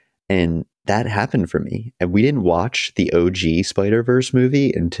 And that happened for me. And we didn't watch the OG Spider-Verse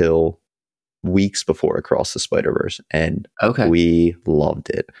movie until weeks before Across the Spider-Verse, and we loved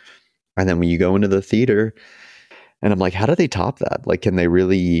it. And then when you go into the theater, and I'm like, how do they top that? Like, can they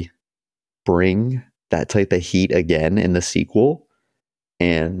really bring that type of heat again in the sequel?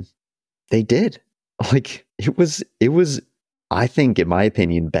 And they did. Like, it was, I think, in my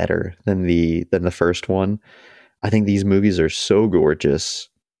opinion, better than the first one. I think these movies are so gorgeous.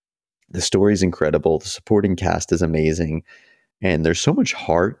 The story's incredible. The supporting cast is amazing. And there's so much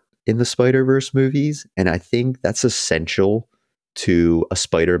heart in the Spider-Verse movies. And I think that's essential to a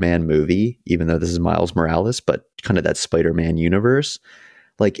Spider-Man movie, even though this is Miles Morales, but kind of that Spider-Man universe.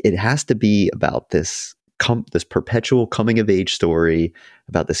 Like, it has to be about this perpetual coming of age story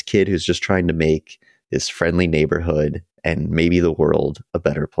about this kid who's just trying to make this friendly neighborhood and maybe the world a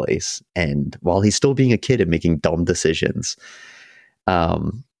better place. And while he's still being a kid and making dumb decisions.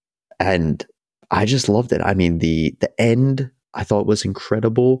 And I just loved it. I mean, the end I thought was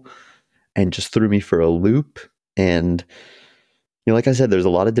incredible and just threw me for a loop. And, like I said, there's a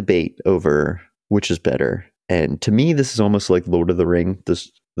lot of debate over which is better. And to me, this is almost like Lord of the Ring,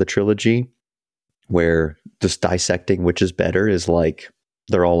 the trilogy, where just dissecting which is better is like,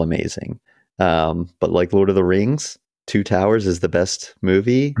 they're all amazing. But like Lord of the Rings, Two Towers is the best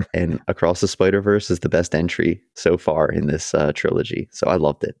movie, and Across the Spider-Verse is the best entry so far in this trilogy. So I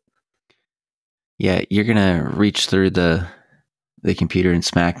loved it. Yeah, you're gonna reach through the computer and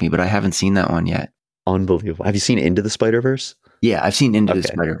smack me, but I haven't seen that one yet. Unbelievable. Have you seen Into the Spider-Verse? Yeah, I've seen Into the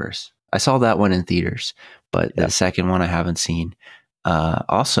Spider-Verse. I saw that one in theaters, but the second one I haven't seen.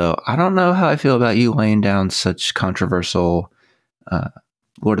 Also, I don't know how I feel about you laying down such controversial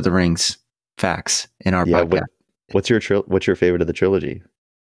Lord of the Rings facts in our podcast. What's your favorite of the trilogy?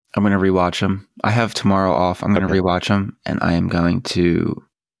 I'm going to rewatch them. I have tomorrow off. I'm going to rewatch them, and I am going to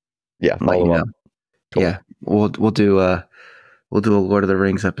follow up. Cool. Yeah, we'll do a Lord of the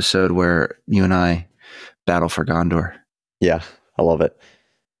Rings episode where you and I battle for Gondor. Yeah, I love it.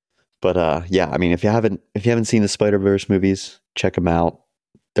 But I mean, if you haven't seen the Spider-Verse movies, check them out.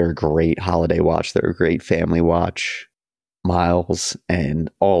 They're a great holiday watch. They're a great family watch. Miles and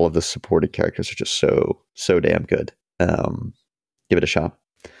all of the supported characters are just so damn good. Give it a shot.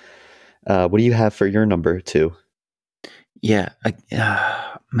 What do you have for your number 2? Yeah,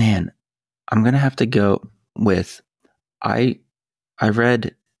 man, I'm gonna have to go with I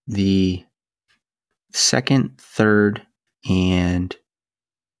read the second, third, and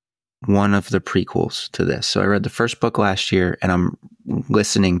one of the prequels to this. So I read the first book last year, and I'm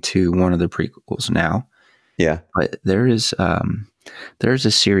listening to one of the prequels now. Yeah, but there's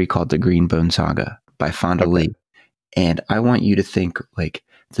a series called The Greenbone Saga by Fonda Lee, and I want you to think like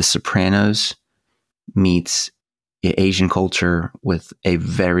The Sopranos meets Asian culture with a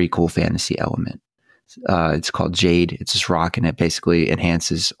very cool fantasy element. It's called Jade. It's this rock, and it basically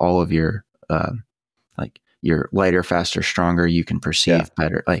enhances all of your like you're lighter, faster, stronger. You can perceive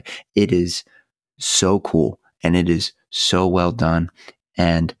better. Like, it is so cool, and it is so well done.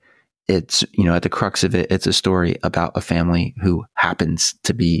 And it's, at the crux of it, it's a story about a family who happens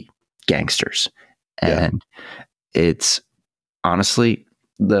to be gangsters. And it's honestly,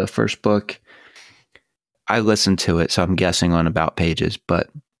 the first book, I listened to it, so I'm guessing on about pages, but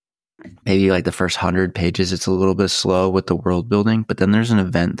maybe like the first 100 pages, it's a little bit slow with the world building, but then there's an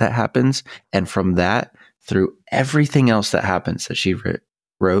event that happens. And from that, through everything else that happens that she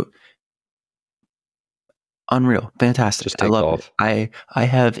wrote, Unreal. Fantastic. Just I takes love off. it. I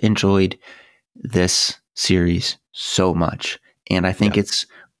have enjoyed this series so much, and I think it's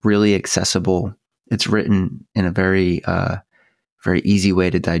really accessible. It's written in a very very easy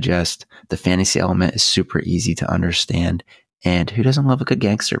way to digest. The fantasy element is super easy to understand, and who doesn't love a good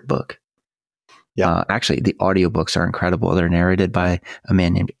gangster book? Yeah. Actually, the audiobooks are incredible. They're narrated by a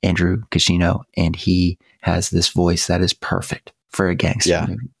man named Andrew Cascino, and he has this voice that is perfect for a gangster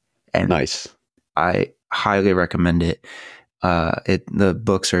movie. And nice. I highly recommend it. The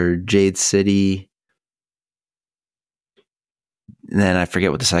books are Jade City. Then I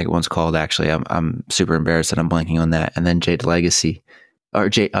forget what the second one's called. Actually, I'm super embarrassed that I'm blanking on that. And then Jade Legacy, or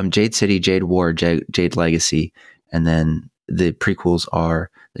Jade City, Jade War, Jade Legacy, and then the prequels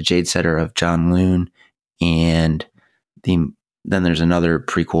are the Jade Setter of John Loon, and then there's another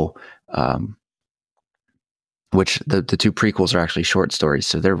prequel, which the two prequels are actually short stories,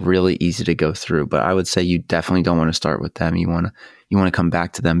 so they're really easy to go through. But I would say you definitely don't want to start with them. You want to come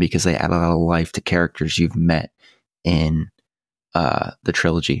back to them because they add a lot of life to characters you've met in the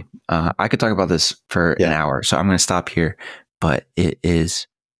trilogy. I could talk about this for an hour, so I'm going to stop here. But it is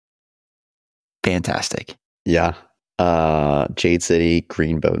fantastic. Yeah. Jade City,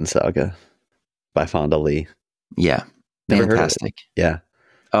 Greenbone Saga by Fonda Lee. Yeah. Fantastic. Yeah.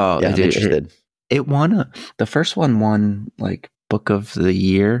 Oh, yeah, I'm interested. It won. The first one won like Book of the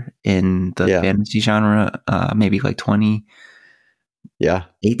Year in the fantasy genre, maybe like 20. Yeah.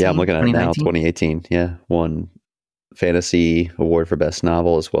 I'm looking at it now. 2018. Yeah. Won Fantasy Award for Best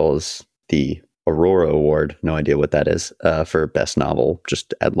Novel, as well as the Aurora Award. No idea what that is, for Best Novel,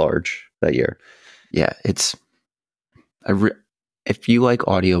 just at large that year. Yeah. It's if you like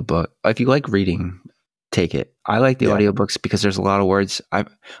audiobook, if you like reading, take it. I like the audiobooks because there's a lot of words.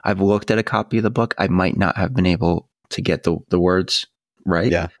 I've looked at a copy of the book. I might not have been able to get the words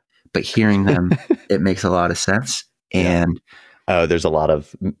right. Yeah. But hearing them, it makes a lot of sense. And there's a lot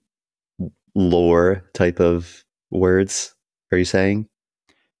of lore type of words. Are you saying?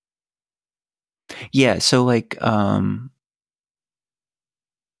 Yeah. So like,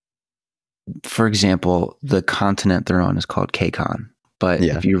 for example, the continent they're on is called Kakon. But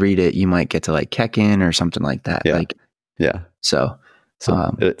if you read it, you might get to like Kekin or something like that. So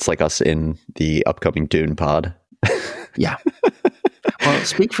it's like us in the upcoming Dune pod. Yeah. Well,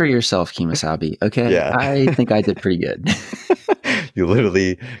 speak for yourself, Kemosabe. Okay. Yeah. I think I did pretty good. You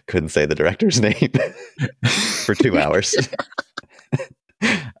literally couldn't say the director's name for 2 hours.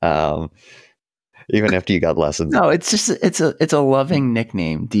 Even after you got lessons. No, it's just it's a loving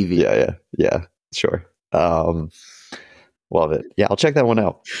nickname, DV. Yeah. Sure. Love it. Yeah, I'll check that one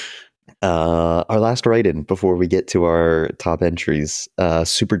out. Our last write-in before we get to our top entries,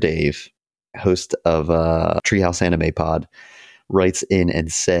 Super Dave, host of Treehouse Anime Pod, writes in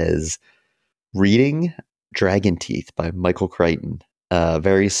and says, reading Dragon Teeth by Michael Crichton,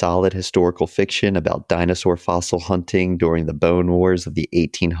 very solid historical fiction about dinosaur fossil hunting during the Bone Wars of the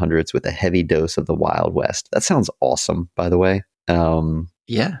 1800s with a heavy dose of the Wild West. That sounds awesome, by the way.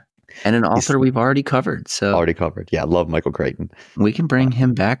 Yeah. And an author we've already covered. Yeah, love Michael Crichton. We can bring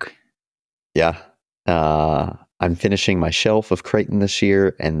him back. Yeah. I'm finishing my shelf of Crichton this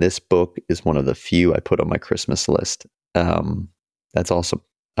year, and this book is one of the few I put on my Christmas list. That's awesome.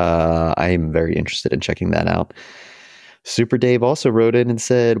 I am very interested in checking that out. Super Dave also wrote in and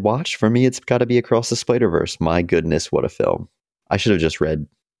said, watch, for me, it's got to be Across the Spider-Verse. My goodness, what a film. I should have just read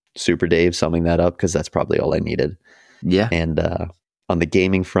Super Dave summing that up, because that's probably all I needed. Yeah. And on the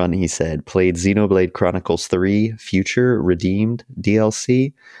gaming front, he said, played Xenoblade Chronicles 3 Future Redeemed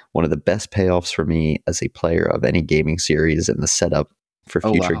DLC. One of the best payoffs for me as a player of any gaming series, and the setup for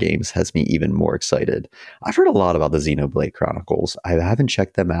future games has me even more excited. I've heard a lot about the Xenoblade Chronicles. I haven't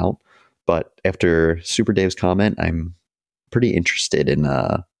checked them out, but after Super Dave's comment, I'm pretty interested in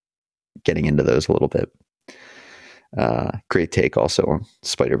getting into those a little bit. Great take also on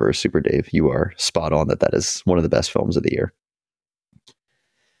Spider-Verse, Super Dave. You are spot on that is one of the best films of the year.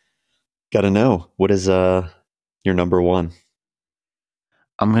 Gotta know, what is your number one?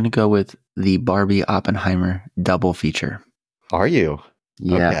 I'm going to go with the Barbie Oppenheimer double feature. Are you?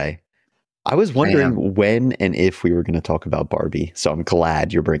 Yeah. Okay. I was wondering when and if we were going to talk about Barbie, so I'm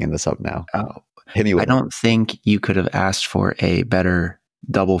glad you're bringing this up now. Oh, hit me with I don't think you could have asked for a better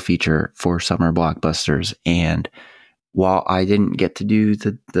double feature for summer blockbusters. And while I didn't get to do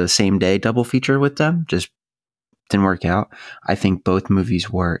the same day double feature with them, just didn't work out, I think both movies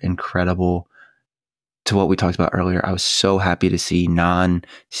were incredible. To what we talked about earlier, I was so happy to see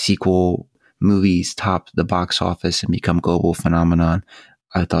non-sequel movies top the box office and become global phenomenon.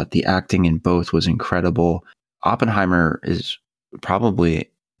 I thought the acting in both was incredible. Oppenheimer is probably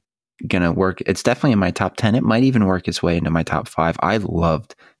gonna work. It's definitely in my top 10. It might even work its way into my top 5. I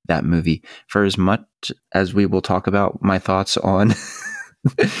loved that movie. For as much as we will talk about my thoughts on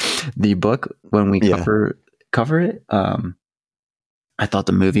the book when we cover it, I thought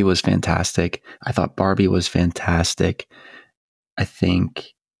the movie was fantastic. I thought Barbie was fantastic. I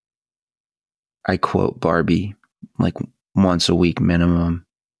think I quote Barbie like once a week minimum.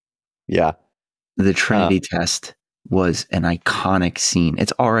 Yeah. The Trinity test was an iconic scene.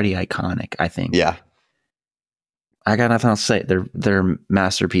 It's already iconic, I think. Yeah. I got nothing else to say. They're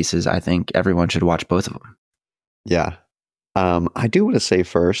masterpieces. I think everyone should watch both of them. Yeah. I do want to say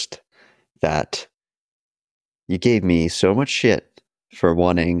first that you gave me so much shit for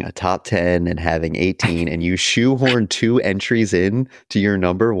wanting a top 10 and having 18, and you shoehorned 2 entries in to your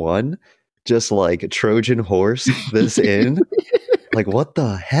number 1, just like a Trojan horse this in. Like, what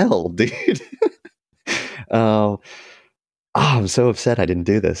the hell, dude? I'm so upset I didn't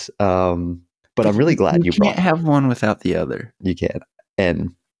do this. But I'm really glad you can't have one without the other. You can.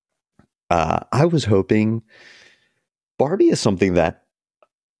 And I was hoping Barbie is something that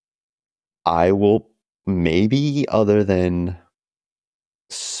I will maybe, other than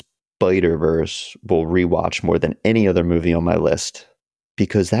Spider-Verse, will rewatch more than any other movie on my list,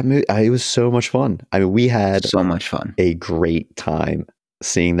 because that movie, it was so much fun. I mean, we had so much fun, a great time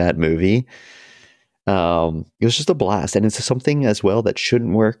seeing that movie. It was just a blast, and it's something as well that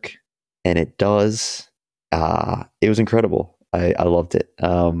shouldn't work, and it does. It was incredible. I loved it.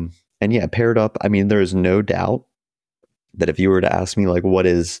 And yeah, paired up. I mean, there is no doubt that if you were to ask me, like, what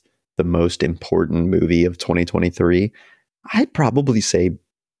is the most important movie of 2023, I'd probably say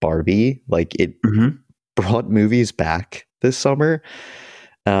Barbie. Like, it brought movies back this summer.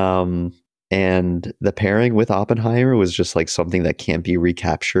 And the pairing with Oppenheimer was just like something that can't be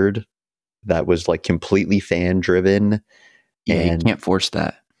recaptured. That was like completely fan driven. Yeah, and you can't force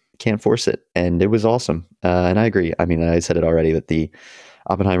that. Can't force it. And it was awesome. And I agree. I mean, I said it already, that the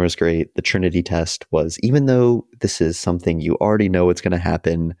Oppenheimer was great. The Trinity test was, even though this is something you already know what's going to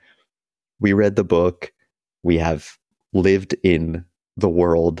happen, we read the book, we have lived in the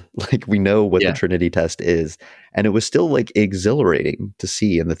world, like we know what the Trinity test is, and it was still like exhilarating to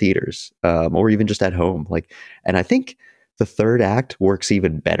see in the theaters, or even just at home. Like, and I think the third act works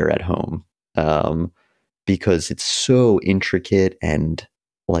even better at home, because it's so intricate and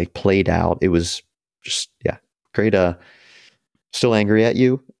like played out. It was just great. Still angry at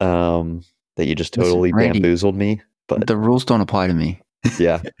you that you just totally bamboozled me, but the rules don't apply to me.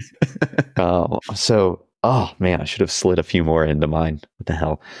 Yeah. So, oh man, I should have slid a few more into mine. What the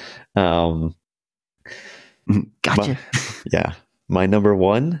hell? Gotcha. My number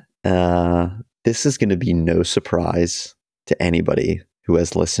 1. This is going to be no surprise to anybody who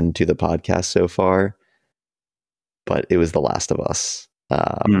has listened to the podcast so far, but it was The Last of Us.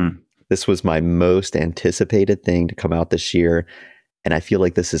 This was my most anticipated thing to come out this year, and I feel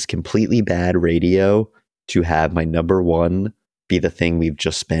like this is completely bad radio to have my number 1 be the thing we've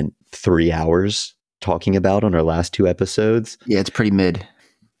just spent 3 hours talking about on our last 2 episodes. Yeah, it's pretty mid.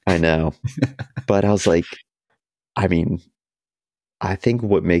 I know. But I was like, I mean, I think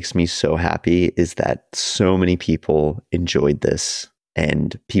what makes me so happy is that so many people enjoyed this,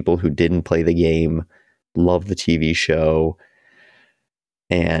 and people who didn't play the game love the TV show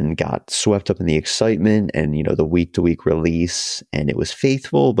and got swept up in the excitement and, you know, the week-to-week release. And it was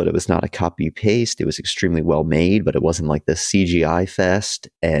faithful, but it was not a copy-paste. It was extremely well made, but it wasn't like the CGI fest.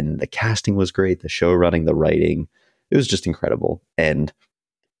 And the casting was great. The show running, the writing, it was just incredible. And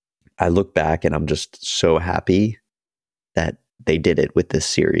I look back and I'm just so happy that they did it with this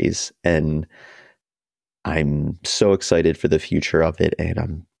series. And I'm so excited for the future of it. And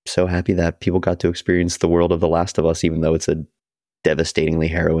I'm so happy that people got to experience the world of The Last of Us, even though it's a devastatingly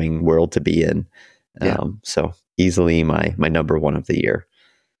harrowing world to be in. So easily my number 1 of the year.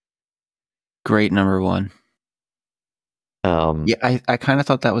 Great number 1. I kind of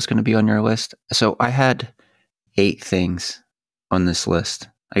thought that was going to be on your list. So I had 8 things on this list.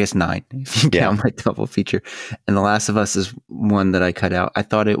 I guess 9 if you count my double feature. And The Last of Us is one that I cut out. I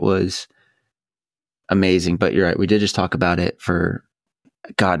thought it was amazing, but you're right. We did just talk about it for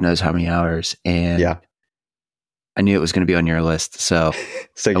God knows how many hours. And I knew it was going to be on your list, so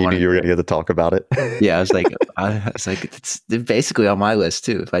you knew you were going to get to talk about it. Yeah, I was like, it's basically on my list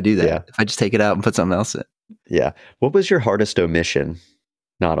too. If I do that, if I just take it out and put something else in. Yeah. What was your hardest omission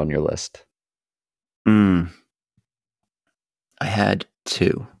not on your list? I had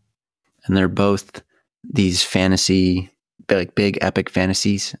 2, and they're both these fantasy, like big epic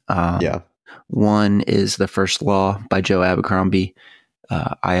fantasies. One is The First Law by Joe Abercrombie.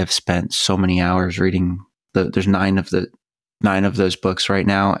 I have spent so many hours reading. There's 9 of the 9 of those books right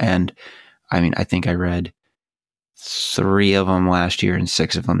now. And I mean, I think I read 3 of them last year and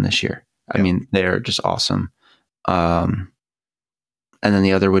 6 of them this year. I mean, they're just awesome. And then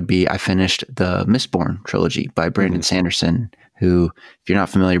the other would be I finished the Mistborn trilogy by Brandon Sanderson, who, if you're not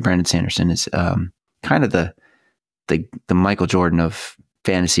familiar, Brandon Sanderson is kind of the Michael Jordan of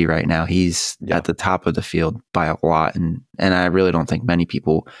fantasy right now. He's at the top of the field by a lot, and I really don't think many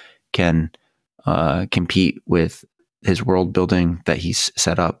people can compete with his world building that he's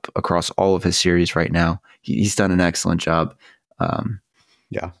set up across all of his series right now. He's done an excellent job.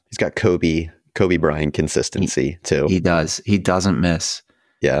 He's got Kobe Bryant consistency too. He does. He doesn't miss.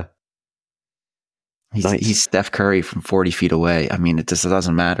 Yeah. He's Steph Curry from 40 feet away. I mean, it just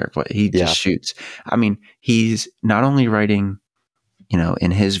doesn't matter, but he just shoots. I mean, he's not only writing,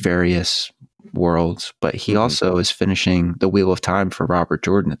 in his various worlds, but he also is finishing The Wheel of Time for Robert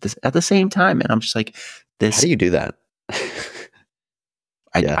Jordan at the same time. And I'm just like, this. How do you do that?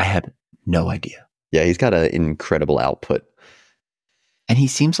 I have no idea. Yeah, he's got an incredible output. And he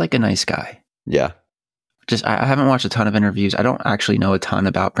seems like a nice guy. Yeah. Just, I haven't watched a ton of interviews. I don't actually know a ton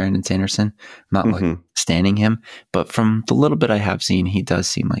about Brandon Sanderson. I'm not like standing him, but from the little bit I have seen, he does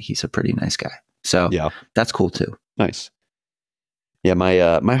seem like he's a pretty nice guy. So that's cool too. Nice. Yeah,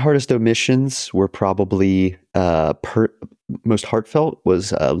 my hardest omissions were probably most heartfelt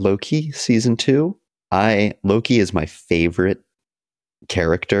was Loki season 2. Loki is my favorite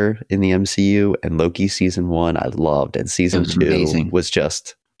character in the MCU, and Loki season 1 I loved, and season 2 amazing. Was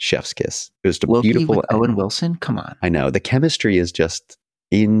just chef's kiss. It was Loki beautiful. With Owen Wilson, come on. I know, the chemistry is just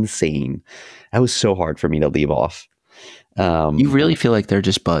insane. That was so hard for me to leave off. You really feel like they're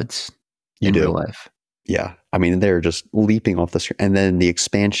just buds in real life. Yeah, I mean, they're just leaping off the screen, and then the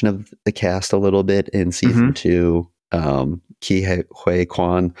expansion of the cast a little bit in season 2. Ke Huy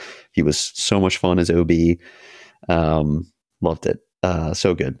Quan, he was so much fun as OB. Loved it.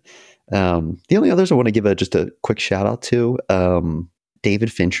 So good. The only others I want to give just a quick shout out to,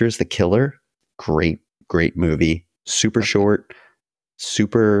 David Fincher's The Killer. Great movie. Super short,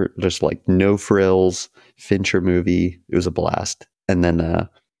 super just like no frills Fincher movie. It was a blast. And then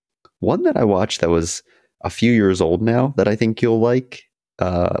one that I watched that was a few years old now that I think you'll like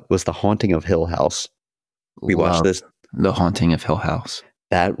was The Haunting of Hill House. We watched this. The Haunting of Hill House.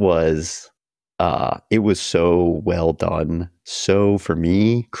 That was it was so well done. So for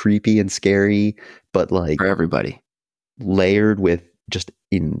me, creepy and scary, but like for everybody, layered with just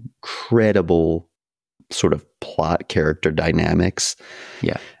incredible sort of plot character dynamics.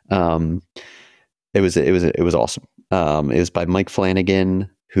 Yeah. It was awesome. It was by Mike Flanagan,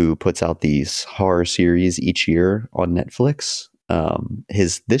 who puts out these horror series each year on Netflix.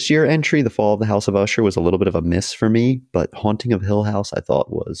 His this year entry, The Fall of the House of Usher, was a little bit of a miss for me, but Haunting of Hill House I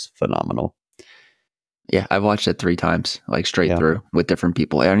thought was phenomenal. Yeah, I've watched it 3 times, like straight through with different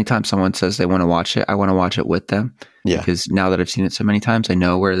people. Anytime someone says they want to watch it, I want to watch it with them. Yeah. Because now that I've seen it so many times, I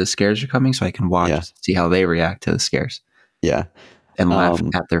know where the scares are coming, so I can watch, see how they react to the scares. Yeah. And laugh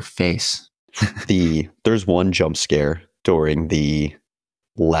at their face. There's one jump scare during the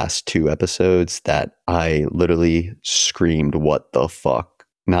last 2 episodes that I literally screamed, "What the fuck?"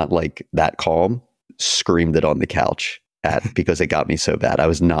 Not like that calm, screamed it on the couch because it got me so bad. I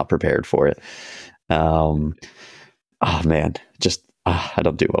was not prepared for it. Oh man, just I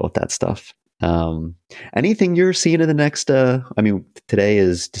don't do well with that stuff. Anything you're seeing in the next I mean, today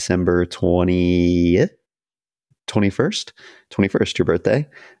is December 21st, your birthday.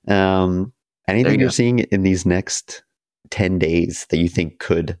 Anything you're seeing in these next 10 days that you think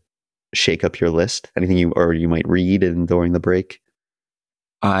could shake up your list? Anything you might read during the break?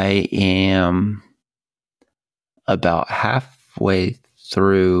 I am about halfway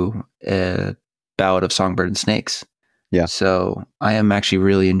through Ballad of Songbird and Snakes. Yeah. So I am actually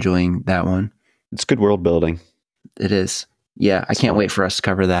really enjoying that one. It's good world building. It is. Yeah. I can't wait for us to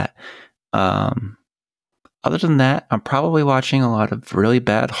cover that. Other than that, I'm probably watching a lot of really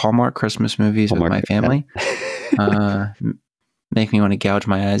bad Hallmark Christmas movies with my family. Make me want to gouge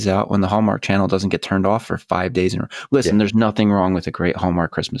my eyes out when the Hallmark Channel doesn't get turned off for 5 days in a row. Listen, there's nothing wrong with a great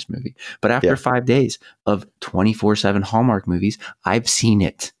Hallmark Christmas movie. But after 5 days of 24/7 Hallmark movies, I've seen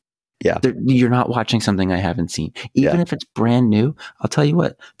it. Yeah. You're not watching something I haven't seen. Even if it's brand new, I'll tell you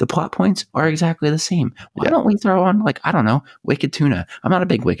what, the plot points are exactly the same. Why don't we throw on, like, I don't know, Wicked Tuna? I'm not a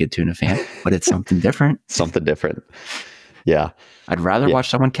big Wicked Tuna fan, but it's something different. Something different. Yeah. I'd rather watch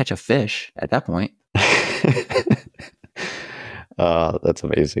someone catch a fish at that point. That's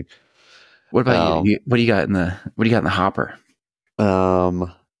amazing. What about you? What do you got in the hopper?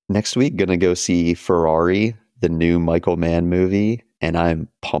 Next week, gonna go see Ferrari, the new Michael Mann movie, and I'm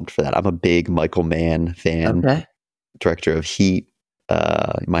pumped for that. I'm a big Michael Mann fan. Okay. director of Heat,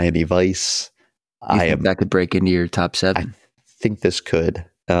 Miami Vice. You think that could break into your top 7? I think this could.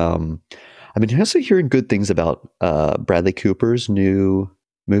 I've been also hearing good things about Bradley Cooper's new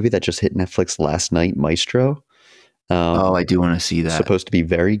movie that just hit Netflix last night, Maestro. I do want to see that. Supposed to be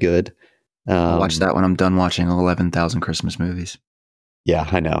very good. I'll watch that when I'm done watching 11,000 Christmas movies. Yeah,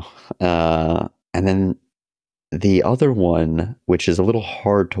 I know. And then the other one, which is a little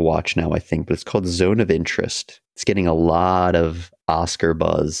hard to watch now, I think, but it's called Zone of Interest. It's getting a lot of Oscar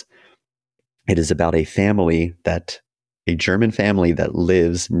buzz. It is about a German family that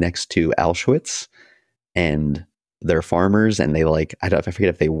lives next to Auschwitz, and they're farmers, and they I forget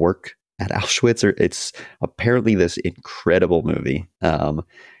if they work at Auschwitz, or it's apparently this incredible movie.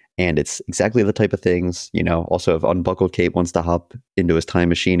 And it's exactly the type of things, also if Unbuckled Kate wants to hop into his time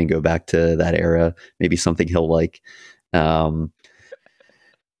machine and go back to that era, maybe something he'll like. But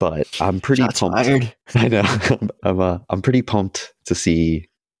I'm pretty Shots pumped. Fired. I know. I'm pretty pumped to see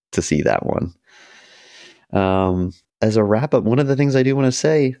that one. As a wrap up, one of the things I do want to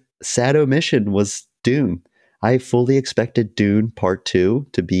say, sad omission was Dune. I fully expected Dune Part 2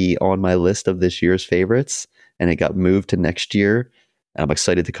 to be on my list of this year's favorites, and it got moved to next year. I'm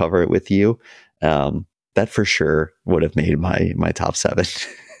excited to cover it with you. That for sure would have made my top 7.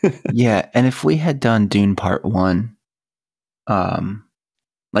 Yeah, and if we had done Dune Part 1,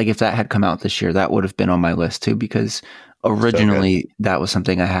 if that had come out this year, that would have been on my list too, because originally that was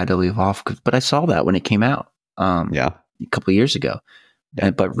something I had to leave off. But I saw that when it came out a couple of years ago.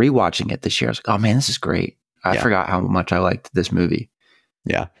 But rewatching it this year, I was like, oh man, this is great. I forgot how much I liked this movie.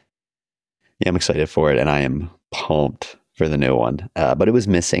 Yeah, I'm excited for it, and I am pumped for the new one, but it was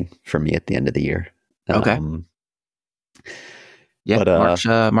missing for me at the end of the year. Okay. But,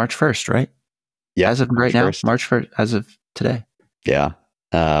 March 1st, right? Yeah, as of right now, March 1st, as of today. Yeah,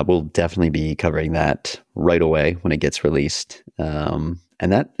 we'll definitely be covering that right away when it gets released. And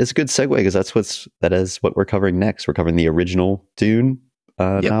that is a good segue, because that is what we're covering next. We're covering the original Dune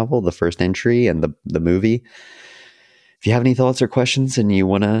novel, the first entry, and the movie. If you have any thoughts or questions and you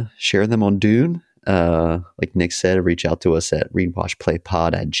want to share them on Dune, like Nick said, reach out to us at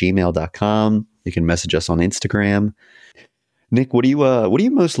readwatchplaypod@gmail.com. You can message us on Instagram. Nick, what are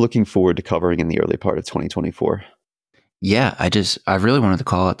you most looking forward to covering in the early part of 2024? Yeah, I really wanted to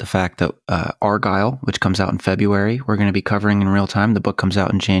call out the fact that Argylle, which comes out in February, we're going to be covering in real time. The book comes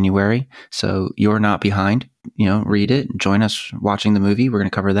out in January, so you're not behind. Read it, join us watching the movie. We're going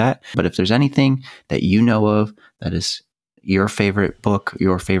to cover that. But if there's anything that you know of that is your favorite book,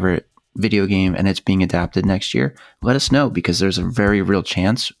 your favorite video game, and it's being adapted next year, let us know, because there's a very real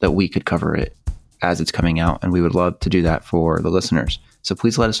chance that we could cover it as it's coming out, and we would love to do that for the listeners. So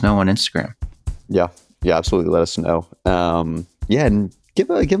please let us know on Instagram. Yeah, absolutely. Let us know. And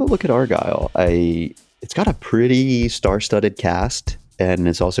give a look at Argylle. It's got a pretty star-studded cast, and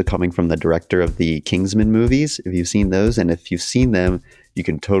it's also coming from the director of the Kingsman movies, if you've seen those. And if you've seen them, you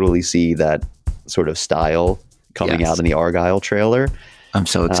can totally see that sort of style coming out in the Argylle trailer. I'm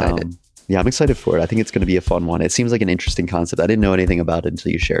so excited. I'm excited for it. I think it's going to be a fun one. It seems like an interesting concept. I didn't know anything about it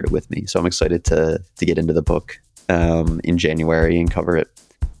until you shared it with me. So I'm excited to get into the book in January and cover it.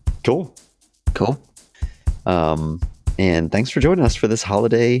 Cool. And thanks for joining us for this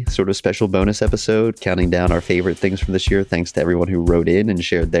holiday sort of special bonus episode, counting down our favorite things from this year. Thanks to everyone who wrote in and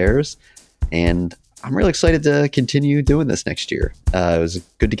shared theirs. And I'm really excited to continue doing this next year. It was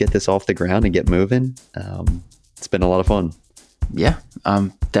good to get this off the ground and get moving. It's been a lot of fun. Yeah,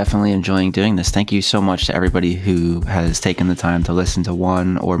 I'm definitely enjoying doing this. Thank you so much to everybody who has taken the time to listen to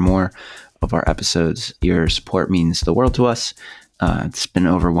one or more of our episodes. Your support means the world to us. It's been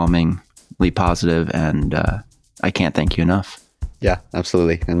overwhelmingly positive, and I can't thank you enough. Yeah,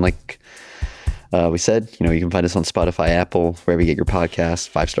 absolutely. And like we said, you can find us on Spotify, Apple, wherever you get your podcasts,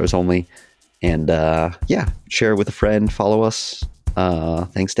 5 stars only. And share it with a friend, follow us.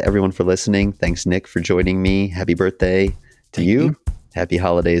 Thanks to everyone for listening. Thanks, Nick, for joining me. Happy birthday to you. Happy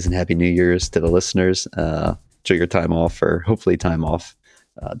holidays and Happy New Year's to the listeners. Enjoy your time off, or hopefully time off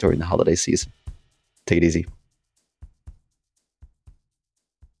during the holiday season. Take it easy.